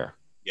 right there.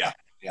 Yeah,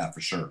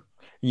 for sure.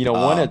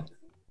 What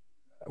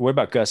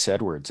about Gus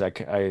Edwards? I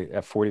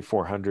at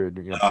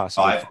 4,400.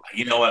 Possibly.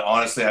 You know what?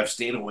 Honestly, I've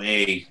stayed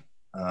away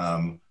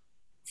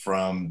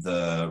from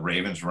the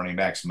Ravens running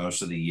backs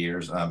most of the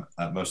years,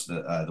 most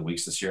of the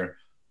weeks this year.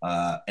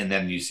 And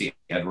then you see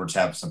Edwards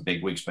have some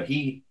big weeks, but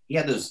he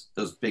had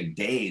those big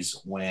days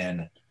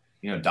when,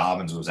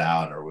 Dobbins was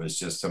out or was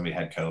just somebody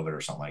had COVID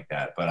or something like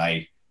that. But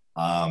I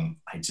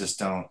just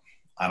don't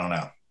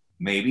know.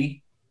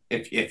 Maybe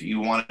if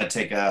you want to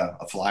take a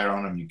flyer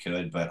on him, you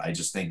could, but I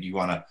just think you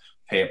want to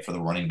pay up for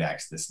the running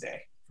backs this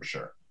day for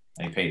sure.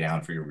 And you pay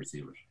down for your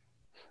receivers.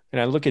 And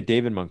I look at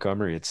David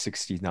Montgomery at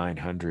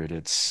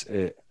 6,900.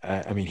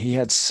 He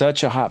had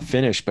such a hot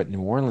finish, but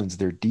New Orleans,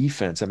 their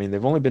defense,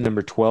 they've only been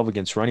number 12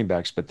 against running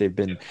backs, but they've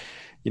been,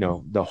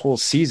 the whole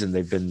season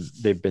they've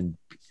been,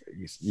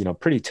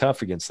 pretty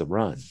tough against the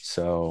run.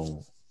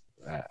 So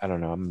I don't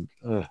know.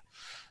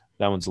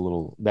 That one's a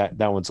little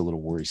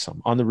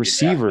worrisome. On the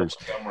receivers,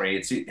 Montgomery,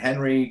 it's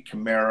Henry,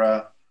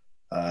 Kamara,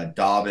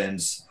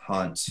 Dobbins,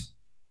 Hunt,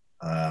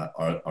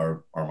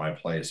 are my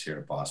plays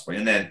here possibly,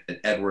 and then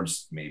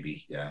Edwards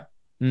maybe, yeah.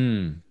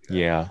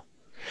 Yeah.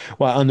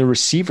 Well, on the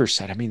receiver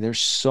side, I mean, there's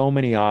so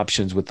many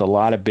options with a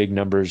lot of big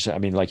numbers. I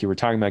mean, like you were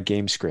talking about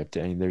game script.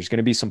 I mean, there's going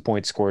to be some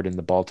points scored in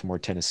the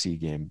Baltimore-Tennessee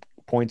game,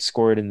 points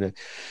scored in the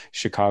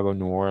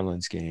Chicago-New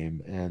Orleans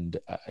game. And,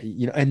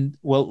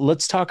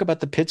 let's talk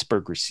about the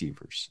Pittsburgh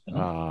receivers.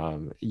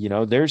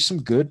 There's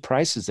some good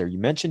prices there. You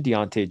mentioned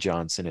Deontay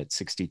Johnson at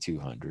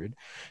 6,200,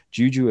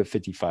 Juju at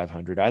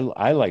 5,500.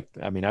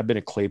 I've been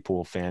a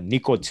Claypool fan.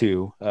 Nico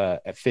too,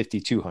 at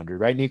 5,200,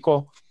 right,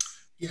 Nico?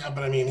 Yeah,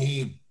 but I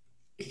mean,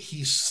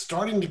 he's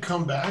starting to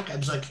come back. I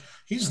was like,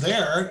 he's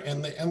there,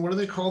 and what do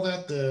they call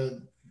that?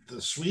 The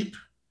sweep,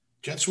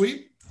 jet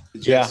sweep. The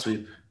jet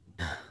sweep.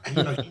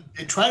 And,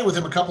 they tried it with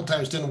him a couple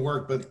times, didn't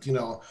work, but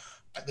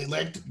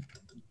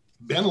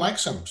Ben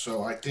likes him,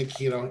 so I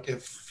think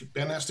if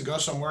Ben has to go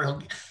somewhere,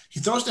 he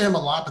throws to him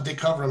a lot, but they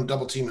cover him,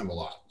 double team him a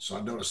lot. So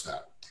I've noticed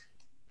that.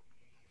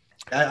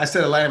 I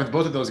said a lineup with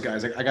both of those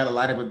guys. I got a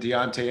lineup with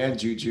Deontay and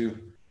Juju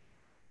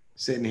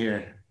sitting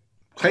here.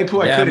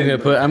 Claypool, yeah,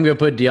 I'm gonna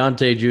put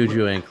Deontay,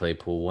 Juju, and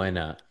Claypool. Why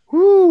not?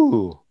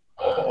 Woo!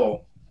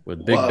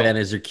 With Big Ben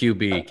as your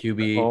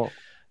QB.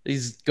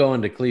 He's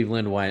going to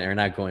Cleveland. Why or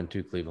not going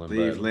to Cleveland?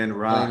 Cleveland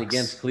rocks. Playing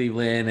against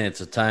Cleveland. It's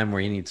a time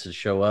where he needs to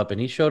show up,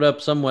 and he showed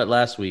up somewhat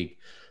last week,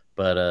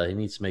 but he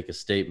needs to make a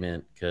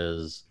statement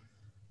because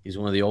he's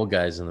one of the old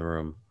guys in the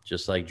room,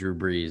 just like Drew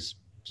Brees.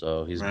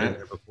 So he's been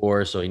there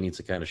before, so he needs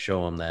to kind of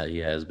show him that he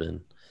has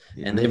been.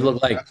 And they've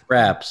looked like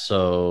crap,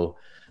 so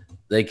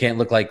they can't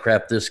look like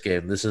crap this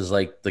game. This is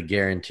like the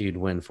guaranteed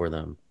win for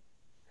them.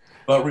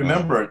 But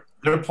remember,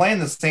 they're playing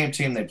the same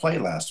team they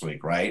played last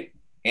week, right?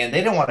 And they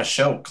didn't want to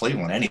show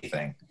Cleveland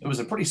anything. It was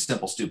a pretty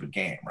simple, stupid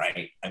game,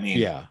 right? I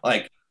mean,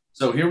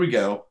 so here we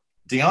go.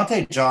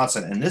 Deontay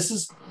Johnson, and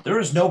there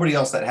is nobody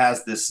else that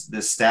has this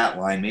stat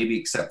line, maybe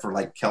except for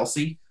like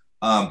Kelsey.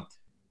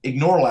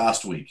 Ignore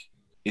last week.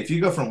 If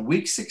you go from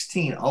week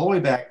 16 all the way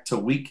back to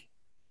week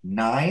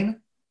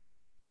 9,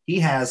 he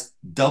has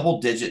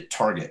double-digit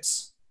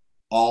targets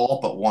all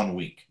but 1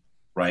 week,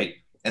 right?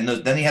 And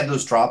then he had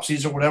those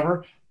dropsies or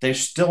whatever. They're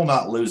still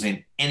not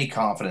losing any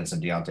confidence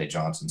in Deontay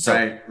Johnson.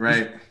 So,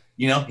 right.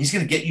 He's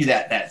going to get you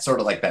that sort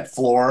of like that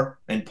floor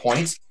and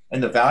points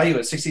and the value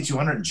at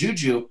 6,200.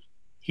 Juju,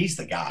 he's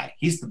the guy.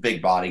 He's the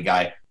big body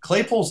guy.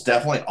 Claypool's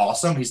definitely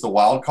awesome. He's the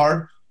wild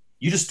card.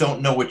 You just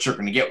don't know what you're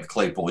going to get with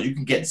Claypool. You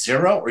can get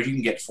 0 or you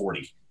can get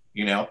 40,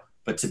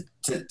 But to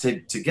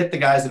get the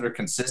guys that are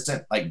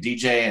consistent, like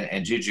DJ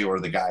and Juju, are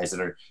the guys that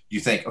are, you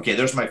think, okay,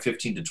 there's my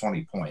 15 to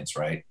 20 points,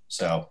 right?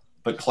 So,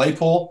 but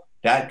Claypool,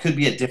 that could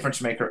be a difference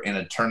maker in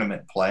a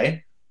tournament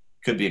play.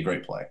 Could be a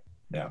great play.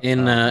 Yeah.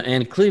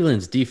 And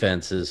Cleveland's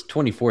defense is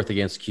 24th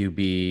against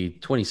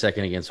QB,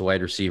 22nd against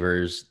wide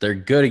receivers. They're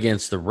good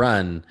against the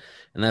run,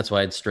 and that's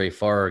why I'd stray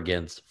far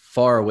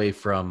away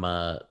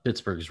from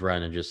Pittsburgh's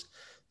run and just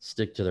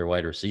stick to their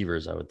wide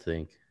receivers, I would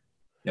think.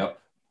 Yep.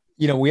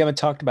 We haven't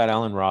talked about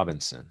Allen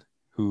Robinson,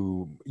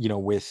 who,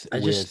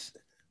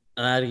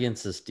 not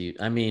against this dude.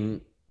 I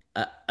mean,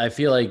 I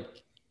feel like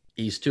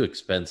he's too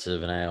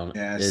expensive, and I don't.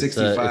 Yeah, it's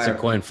 65. It's a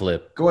coin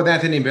flip. Go with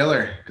Anthony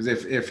Miller, because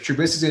if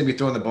Trubisky's going to be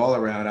throwing the ball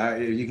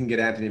around, you can get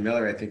Anthony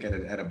Miller, I think,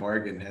 at a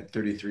bargain at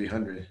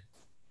 3,300.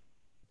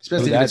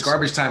 Especially if it's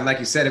garbage time, like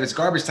you said. If it's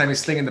garbage time, he's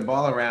slinging the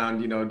ball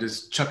around,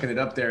 just chucking it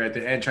up there at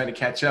the end, trying to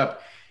catch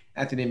up.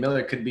 Anthony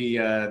Miller could be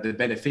the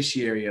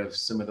beneficiary of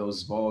some of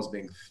those balls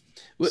being.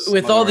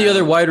 With all the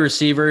other wide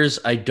receivers,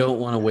 I don't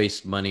want to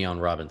waste money on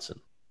Robinson.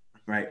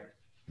 Right.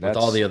 With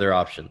all the other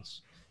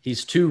options,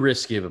 he's too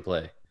risky of a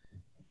play.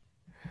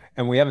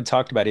 And we haven't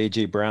talked about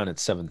AJ Brown at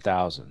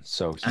 7,000.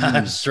 So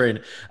I'm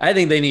straight. I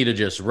think they need to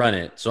just run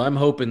it. So I'm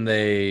hoping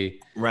they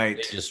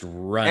just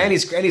run. And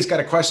he's got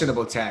a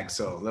questionable tag,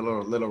 so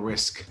little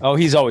risk. Oh,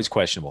 he's always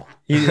questionable.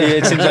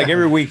 It seems like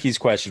every week he's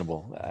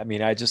questionable. I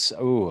mean,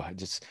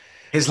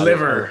 his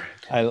liver.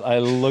 I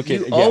look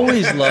at. You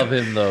always love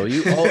him though.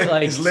 You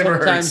like his liver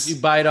sometimes hurts. You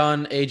bite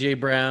on AJ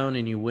Brown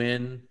and you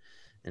win,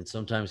 and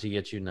sometimes he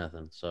gets you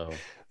nothing. So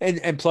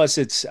and plus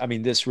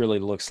this really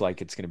looks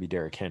like it's going to be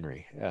Derrick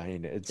Henry. I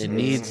mean, it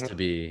needs to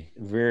be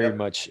very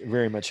much.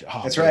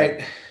 Oh, that's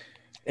right.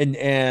 And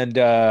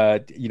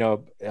the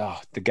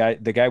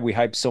guy we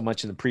hyped so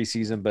much in the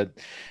preseason, but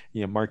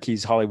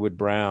Marquise Hollywood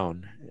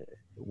Brown.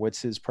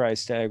 What's his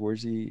price tag?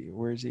 Where's he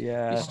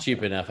at? He's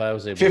cheap enough. I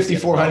was able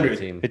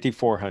 5,400.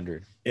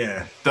 5,400.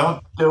 Yeah.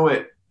 Don't do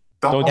it.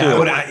 Don't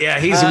do it. Yeah,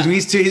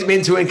 he's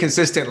been too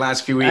inconsistent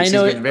last few weeks.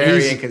 He's been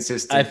very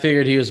inconsistent. I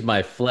figured he was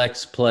my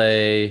flex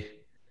play.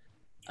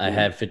 I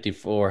had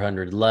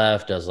 5,400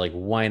 left. I was like,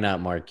 why not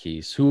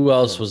Marquise? Who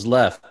else was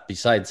left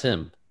besides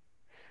him?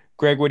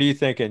 Greg, what are you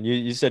thinking?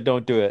 You said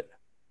don't do it.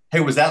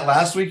 Hey, was that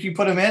last week you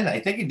put him in? I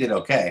think he did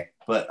okay.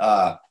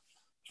 But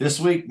this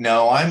week,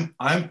 no, I'm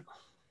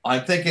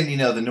thinking,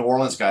 the New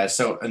Orleans guys.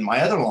 So in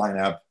my other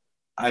lineup,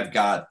 I've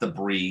got the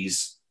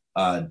Breeze,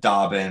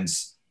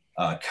 Dobbins,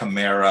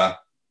 Kamara,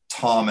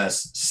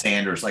 Thomas,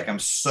 Sanders. Like I'm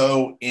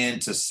so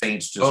into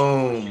Saints, just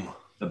boom,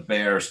 the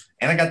Bears,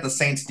 and I got the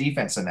Saints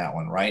defense in that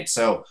one, right?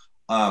 So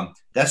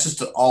That's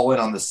just all in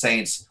on the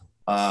Saints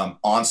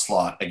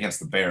onslaught against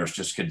the Bears.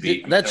 Just could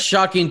be. That's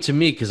shocking to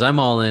me because I'm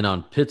all in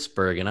on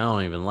Pittsburgh and I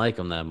don't even like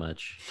them that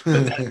much.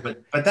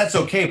 But that's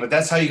okay. But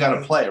that's how you got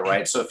to play,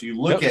 right? So if you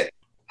look at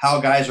how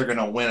guys are going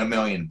to win $1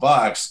 million,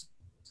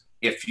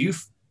 if you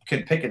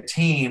can pick a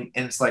team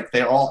and it's like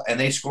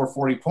they score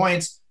 40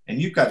 points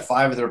and you've got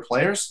 5 of their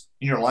players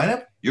in your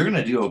lineup, you're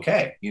going to do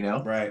okay.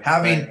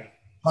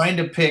 Trying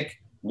to pick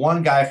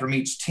one guy from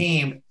each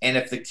team, and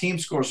if the team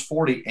scores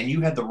 40 and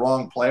you had the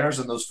wrong players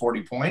in those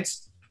 40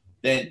 points,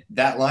 then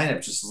that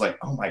lineup just is like,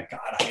 oh my God,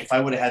 if I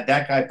would have had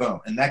that guy,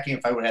 boom. In that game,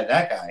 if I would have had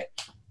that guy.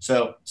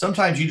 So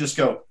sometimes you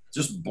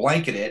just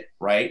blanket it,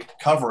 right?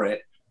 Cover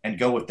it and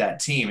go with that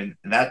team.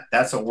 And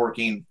that's a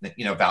working,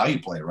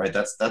 value play, right?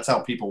 That's how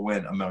people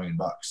win $1 million.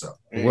 So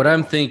what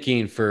I'm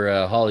thinking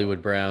for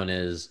Hollywood Brown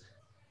is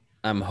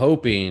I'm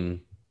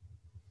hoping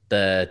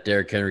that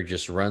Derrick Henry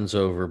just runs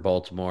over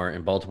Baltimore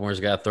and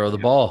Baltimore's got to throw the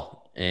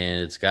ball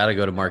and it's got to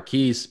go to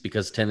Marquise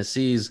because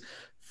Tennessee's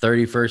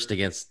 31st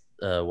against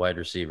wide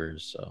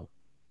receivers. So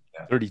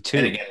 32,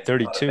 and again,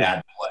 32.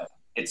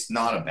 It's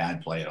not a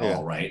bad play at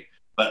all, right?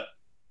 But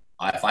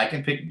if I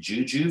can pick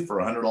Juju for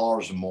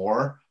 $100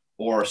 more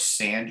or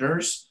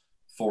Sanders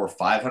for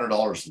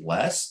 $500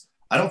 less,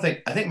 I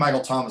think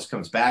Michael Thomas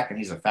comes back and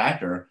he's a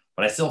factor,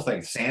 but I still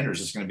think Sanders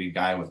is going to be a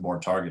guy with more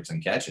targets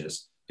and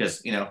catches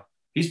because,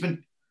 he's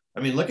been,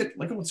 look at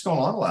what's going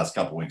on the last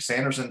couple of weeks.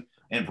 Sanders and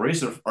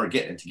Brees are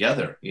getting it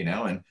together,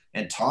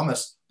 and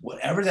Thomas,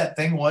 whatever that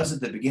thing was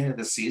at the beginning of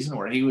the season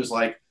where he was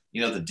like,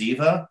 the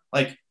diva,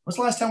 like when's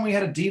the last time we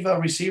had a diva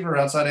receiver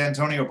outside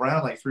Antonio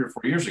Brown, like 3 or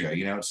 4 years ago?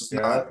 It's just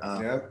not.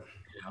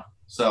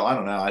 So I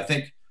don't know. I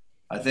think,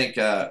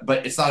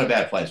 but it's not a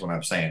bad place. What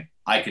I'm saying,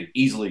 I could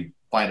easily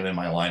find him in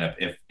my lineup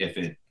if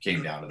it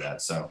came down to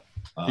that. So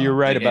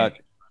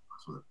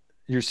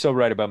you're so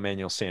right about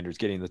Manuel Sanders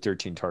getting the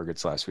 13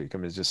 targets last week.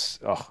 It's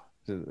just But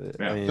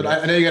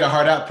I know you got a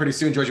hard out pretty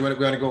soon, George. We want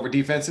to go over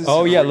defenses.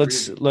 Oh yeah,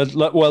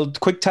 well,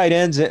 quick tight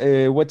ends.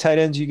 What tight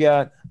ends you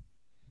got?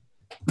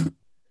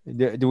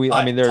 Do we?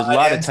 There's a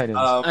lot of tight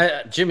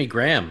ends. Jimmy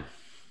Graham.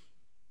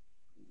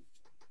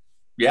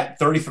 Yeah,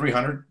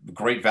 3,300,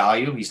 great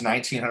value. He's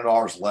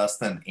 $1,900 less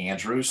than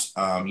Andrews.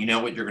 You know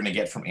what you're going to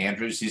get from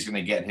Andrews. He's going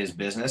to get his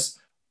business.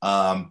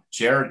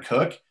 Jared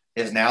Cook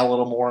is now a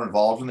little more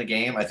involved in the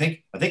game. I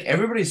think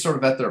everybody's sort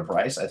of at their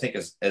price. I think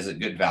as a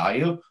good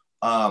value.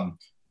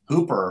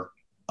 Hooper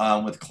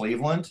with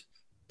Cleveland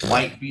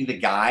might be the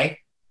guy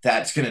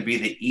that's going to be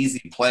the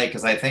easy play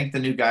because I think the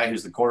new guy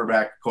who's the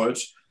quarterback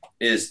coach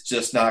is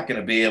just not going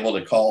to be able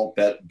to call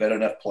better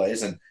enough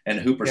plays. And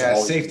Hooper's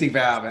always safety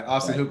valve. And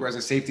Austin Hooper has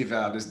a safety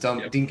valve. Just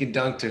dink and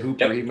dunk to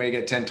Hooper. Yep. He may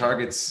get 10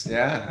 targets.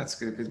 Yeah, that's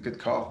good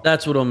call.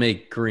 That's what'll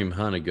make Kareem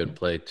Hunt a good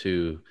play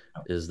too.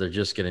 Is they're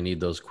just going to need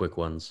those quick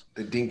ones.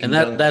 The dink and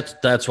dunk.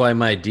 That's why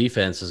my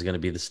defense is going to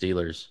be the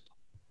Steelers.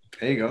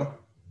 There you go.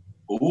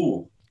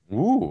 Ooh.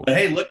 But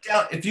hey, look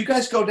down. If you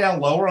guys go down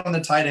lower on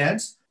the tight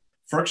ends,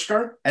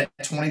 Firkser at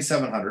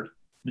 2,700,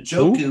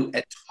 Njoku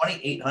at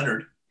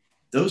 2,800.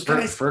 Those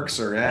guys.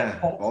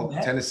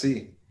 Firkser,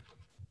 Tennessee.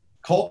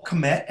 Colt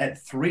Kmet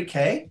at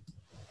 3K.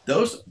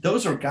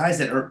 Those are guys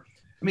that are.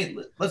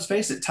 Let's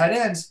face it, tight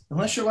ends.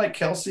 Unless you're like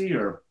Kelsey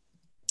or,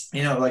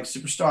 like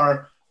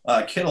superstar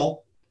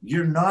Kittle,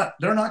 they're not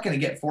going to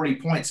get 40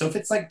 points. So if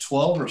it's like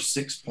 12 or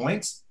 6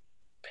 points,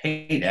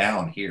 pay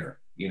down here.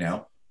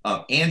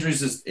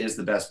 Andrews is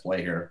the best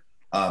play here,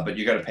 but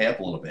you got to pay up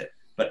a little bit.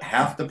 But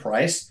half the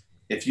price,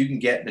 if you can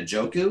get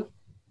Njoku,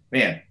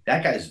 man,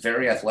 that guy is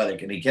very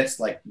athletic, and he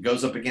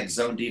goes up against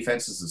zone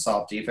defenses and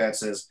soft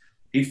defenses.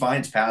 He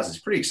finds passes.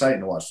 Pretty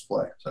exciting to watch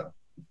play.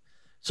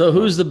 So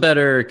who's the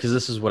better? Because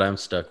this is what I'm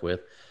stuck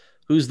with.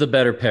 Who's the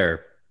better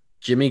pair,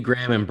 Jimmy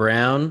Graham and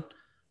Brown,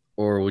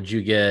 or would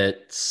you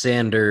get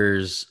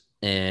Sanders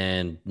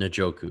and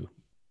Njoku?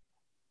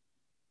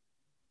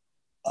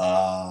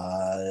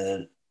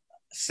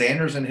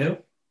 Sanders and who?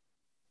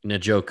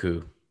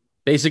 Njoku.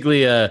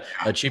 Basically a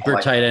cheaper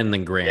tight end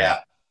than Graham.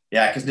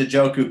 Yeah, because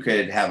Njoku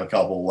could have a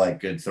couple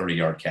good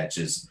 30-yard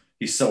catches.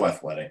 He's so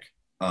athletic.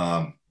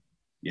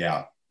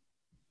 Yeah.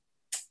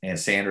 And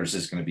Sanders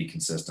is going to be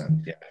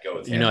consistent. Yeah, go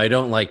with him. I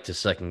don't like to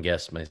second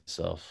guess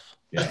myself.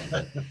 Yeah.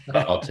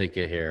 I'll take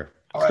it here.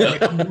 All right.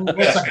 How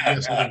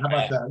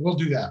about that? We'll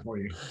do that for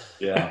you.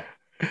 Yeah.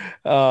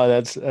 Oh,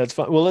 that's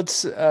fun. Well,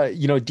 let's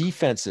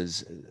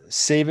defenses,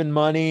 saving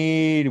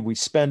money. Do we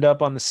spend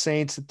up on the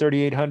Saints at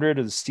 3,800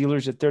 or the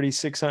Steelers at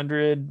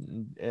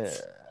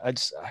 3,600?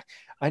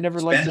 I never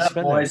like to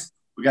spend boys. That.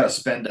 We got to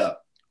spend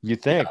up. You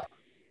think?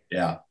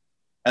 Yeah.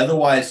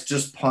 Otherwise,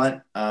 just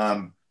punt.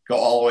 Go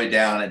all the way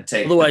down and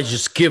take. Otherwise,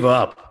 just give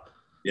up.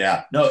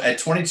 Yeah. No, at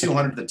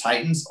 2,200, the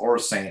Titans or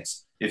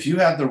Saints. If you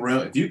have the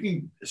room, if you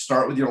can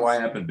start with your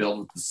lineup and build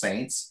with the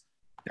Saints,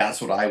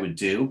 that's what I would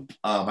do.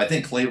 I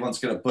think Cleveland's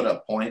going to put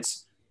up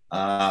points,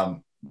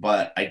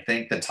 but I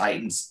think the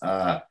Titans,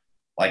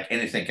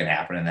 anything can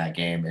happen in that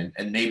game,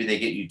 and maybe they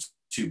get you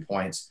 2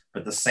 points.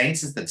 But the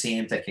Saints is the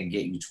team that can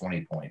get you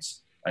 20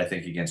 points, I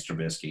think, against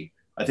Trubisky.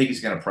 I think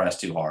he's going to press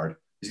too hard.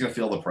 He's going to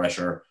feel the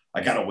pressure.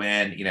 I got to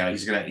win. You know,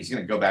 he's going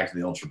to go back to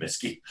the old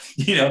Trubisky,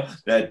 you know,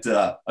 that,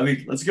 I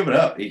mean, let's give it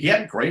up. He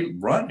had a great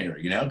run here,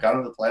 you know, got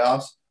into the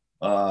playoffs.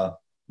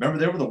 Remember,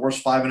 they were the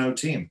worst 5-0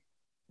 team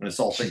when this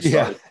all thing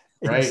started.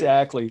 Right?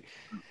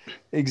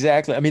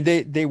 Exactly. I mean,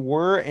 they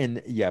were,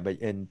 and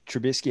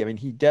Trubisky, I mean,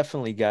 he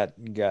definitely got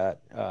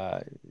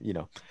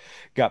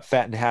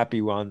fat and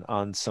happy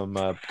on some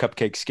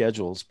cupcake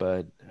schedules,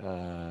 but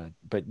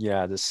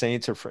yeah, the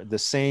Saints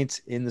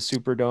in the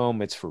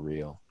Superdome. It's for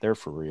real. They're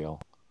for real.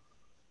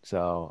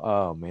 So,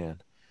 oh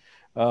man.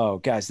 Oh,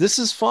 guys, this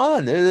is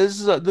fun.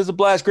 This is a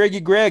blast. Greg,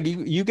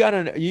 you got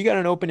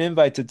an open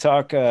invite to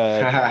talk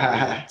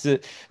to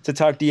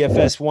talk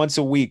DFS once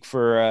a week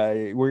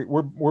for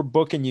we're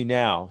booking you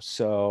now.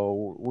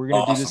 So we're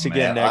gonna do this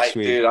again next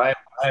week. Dude,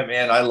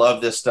 I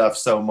love this stuff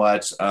so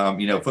much.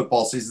 You know,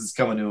 football season's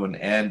coming to an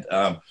end.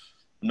 I'm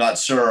not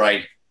sure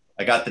I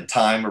got the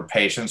time or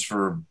patience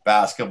for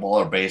basketball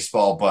or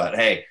baseball, but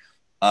hey,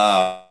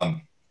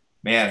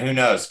 man, who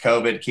knows?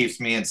 COVID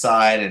keeps me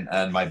inside,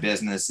 and my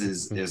business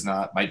is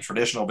not my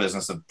traditional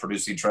business of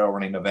producing trail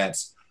running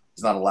events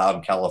is not allowed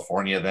in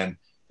California. Then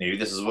maybe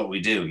this is what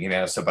we do, you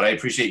know. So, but I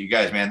appreciate you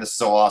guys, man. This is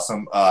so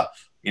awesome.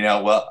 You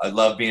know, well, I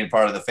love being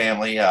part of the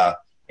family.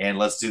 And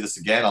let's do this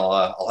again.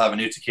 I'll have a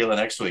new tequila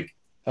next week.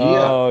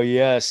 Oh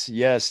yes,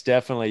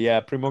 definitely. Yeah,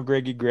 Primo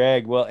Greggy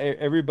Greg. Well,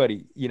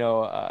 everybody, you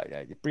know,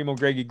 Primo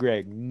Greggy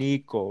Greg,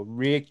 Nico,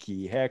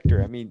 Ricky,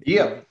 Hector. I mean,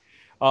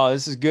 oh,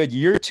 this is good.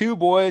 Year 2,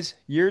 boys.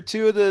 Year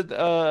 2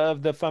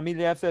 of the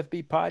Familia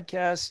FFB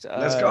podcast.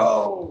 Let's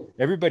go.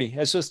 Everybody,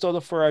 eso es todo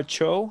for our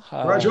show.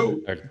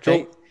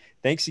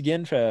 Thanks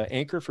again for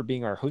Anchor for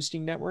being our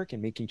hosting network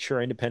and making sure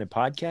our independent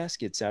podcast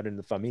gets out in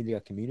the Familia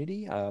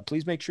community.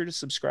 Please make sure to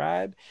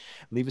subscribe.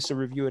 Leave us a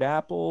review at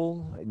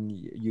Apple.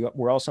 And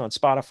we're also on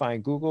Spotify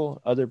and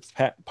Google, other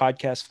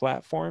podcast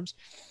platforms.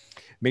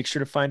 Make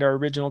sure to find our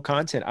original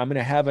content. I'm going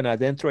to have an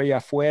Adentro y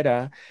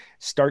Afuera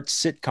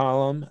start-sit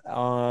column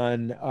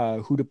on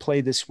who to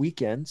play this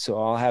weekend.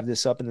 So I'll have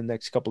this up in the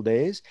next couple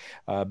days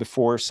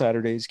before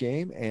Saturday's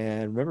game.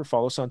 And remember,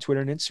 follow us on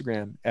Twitter and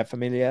Instagram at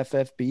Familia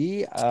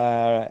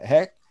FFB.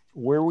 Heck,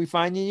 where are we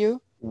finding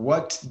you?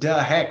 What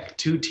the heck?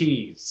 2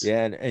 T's.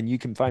 Yeah, and you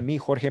can find me,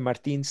 Jorge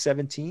Martin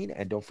 17.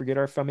 And don't forget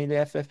our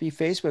Familia FFB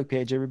Facebook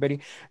page, everybody.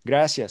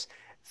 Gracias.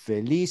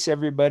 Feliz,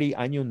 everybody,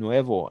 Año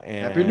Nuevo.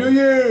 And Happy New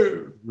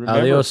Year.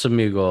 Remember, adios,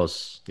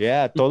 amigos.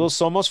 Yeah, todos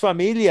somos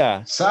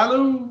familia.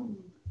 Salud.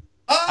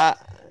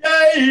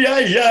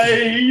 Yay,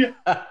 yay,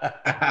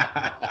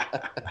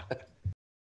 yay.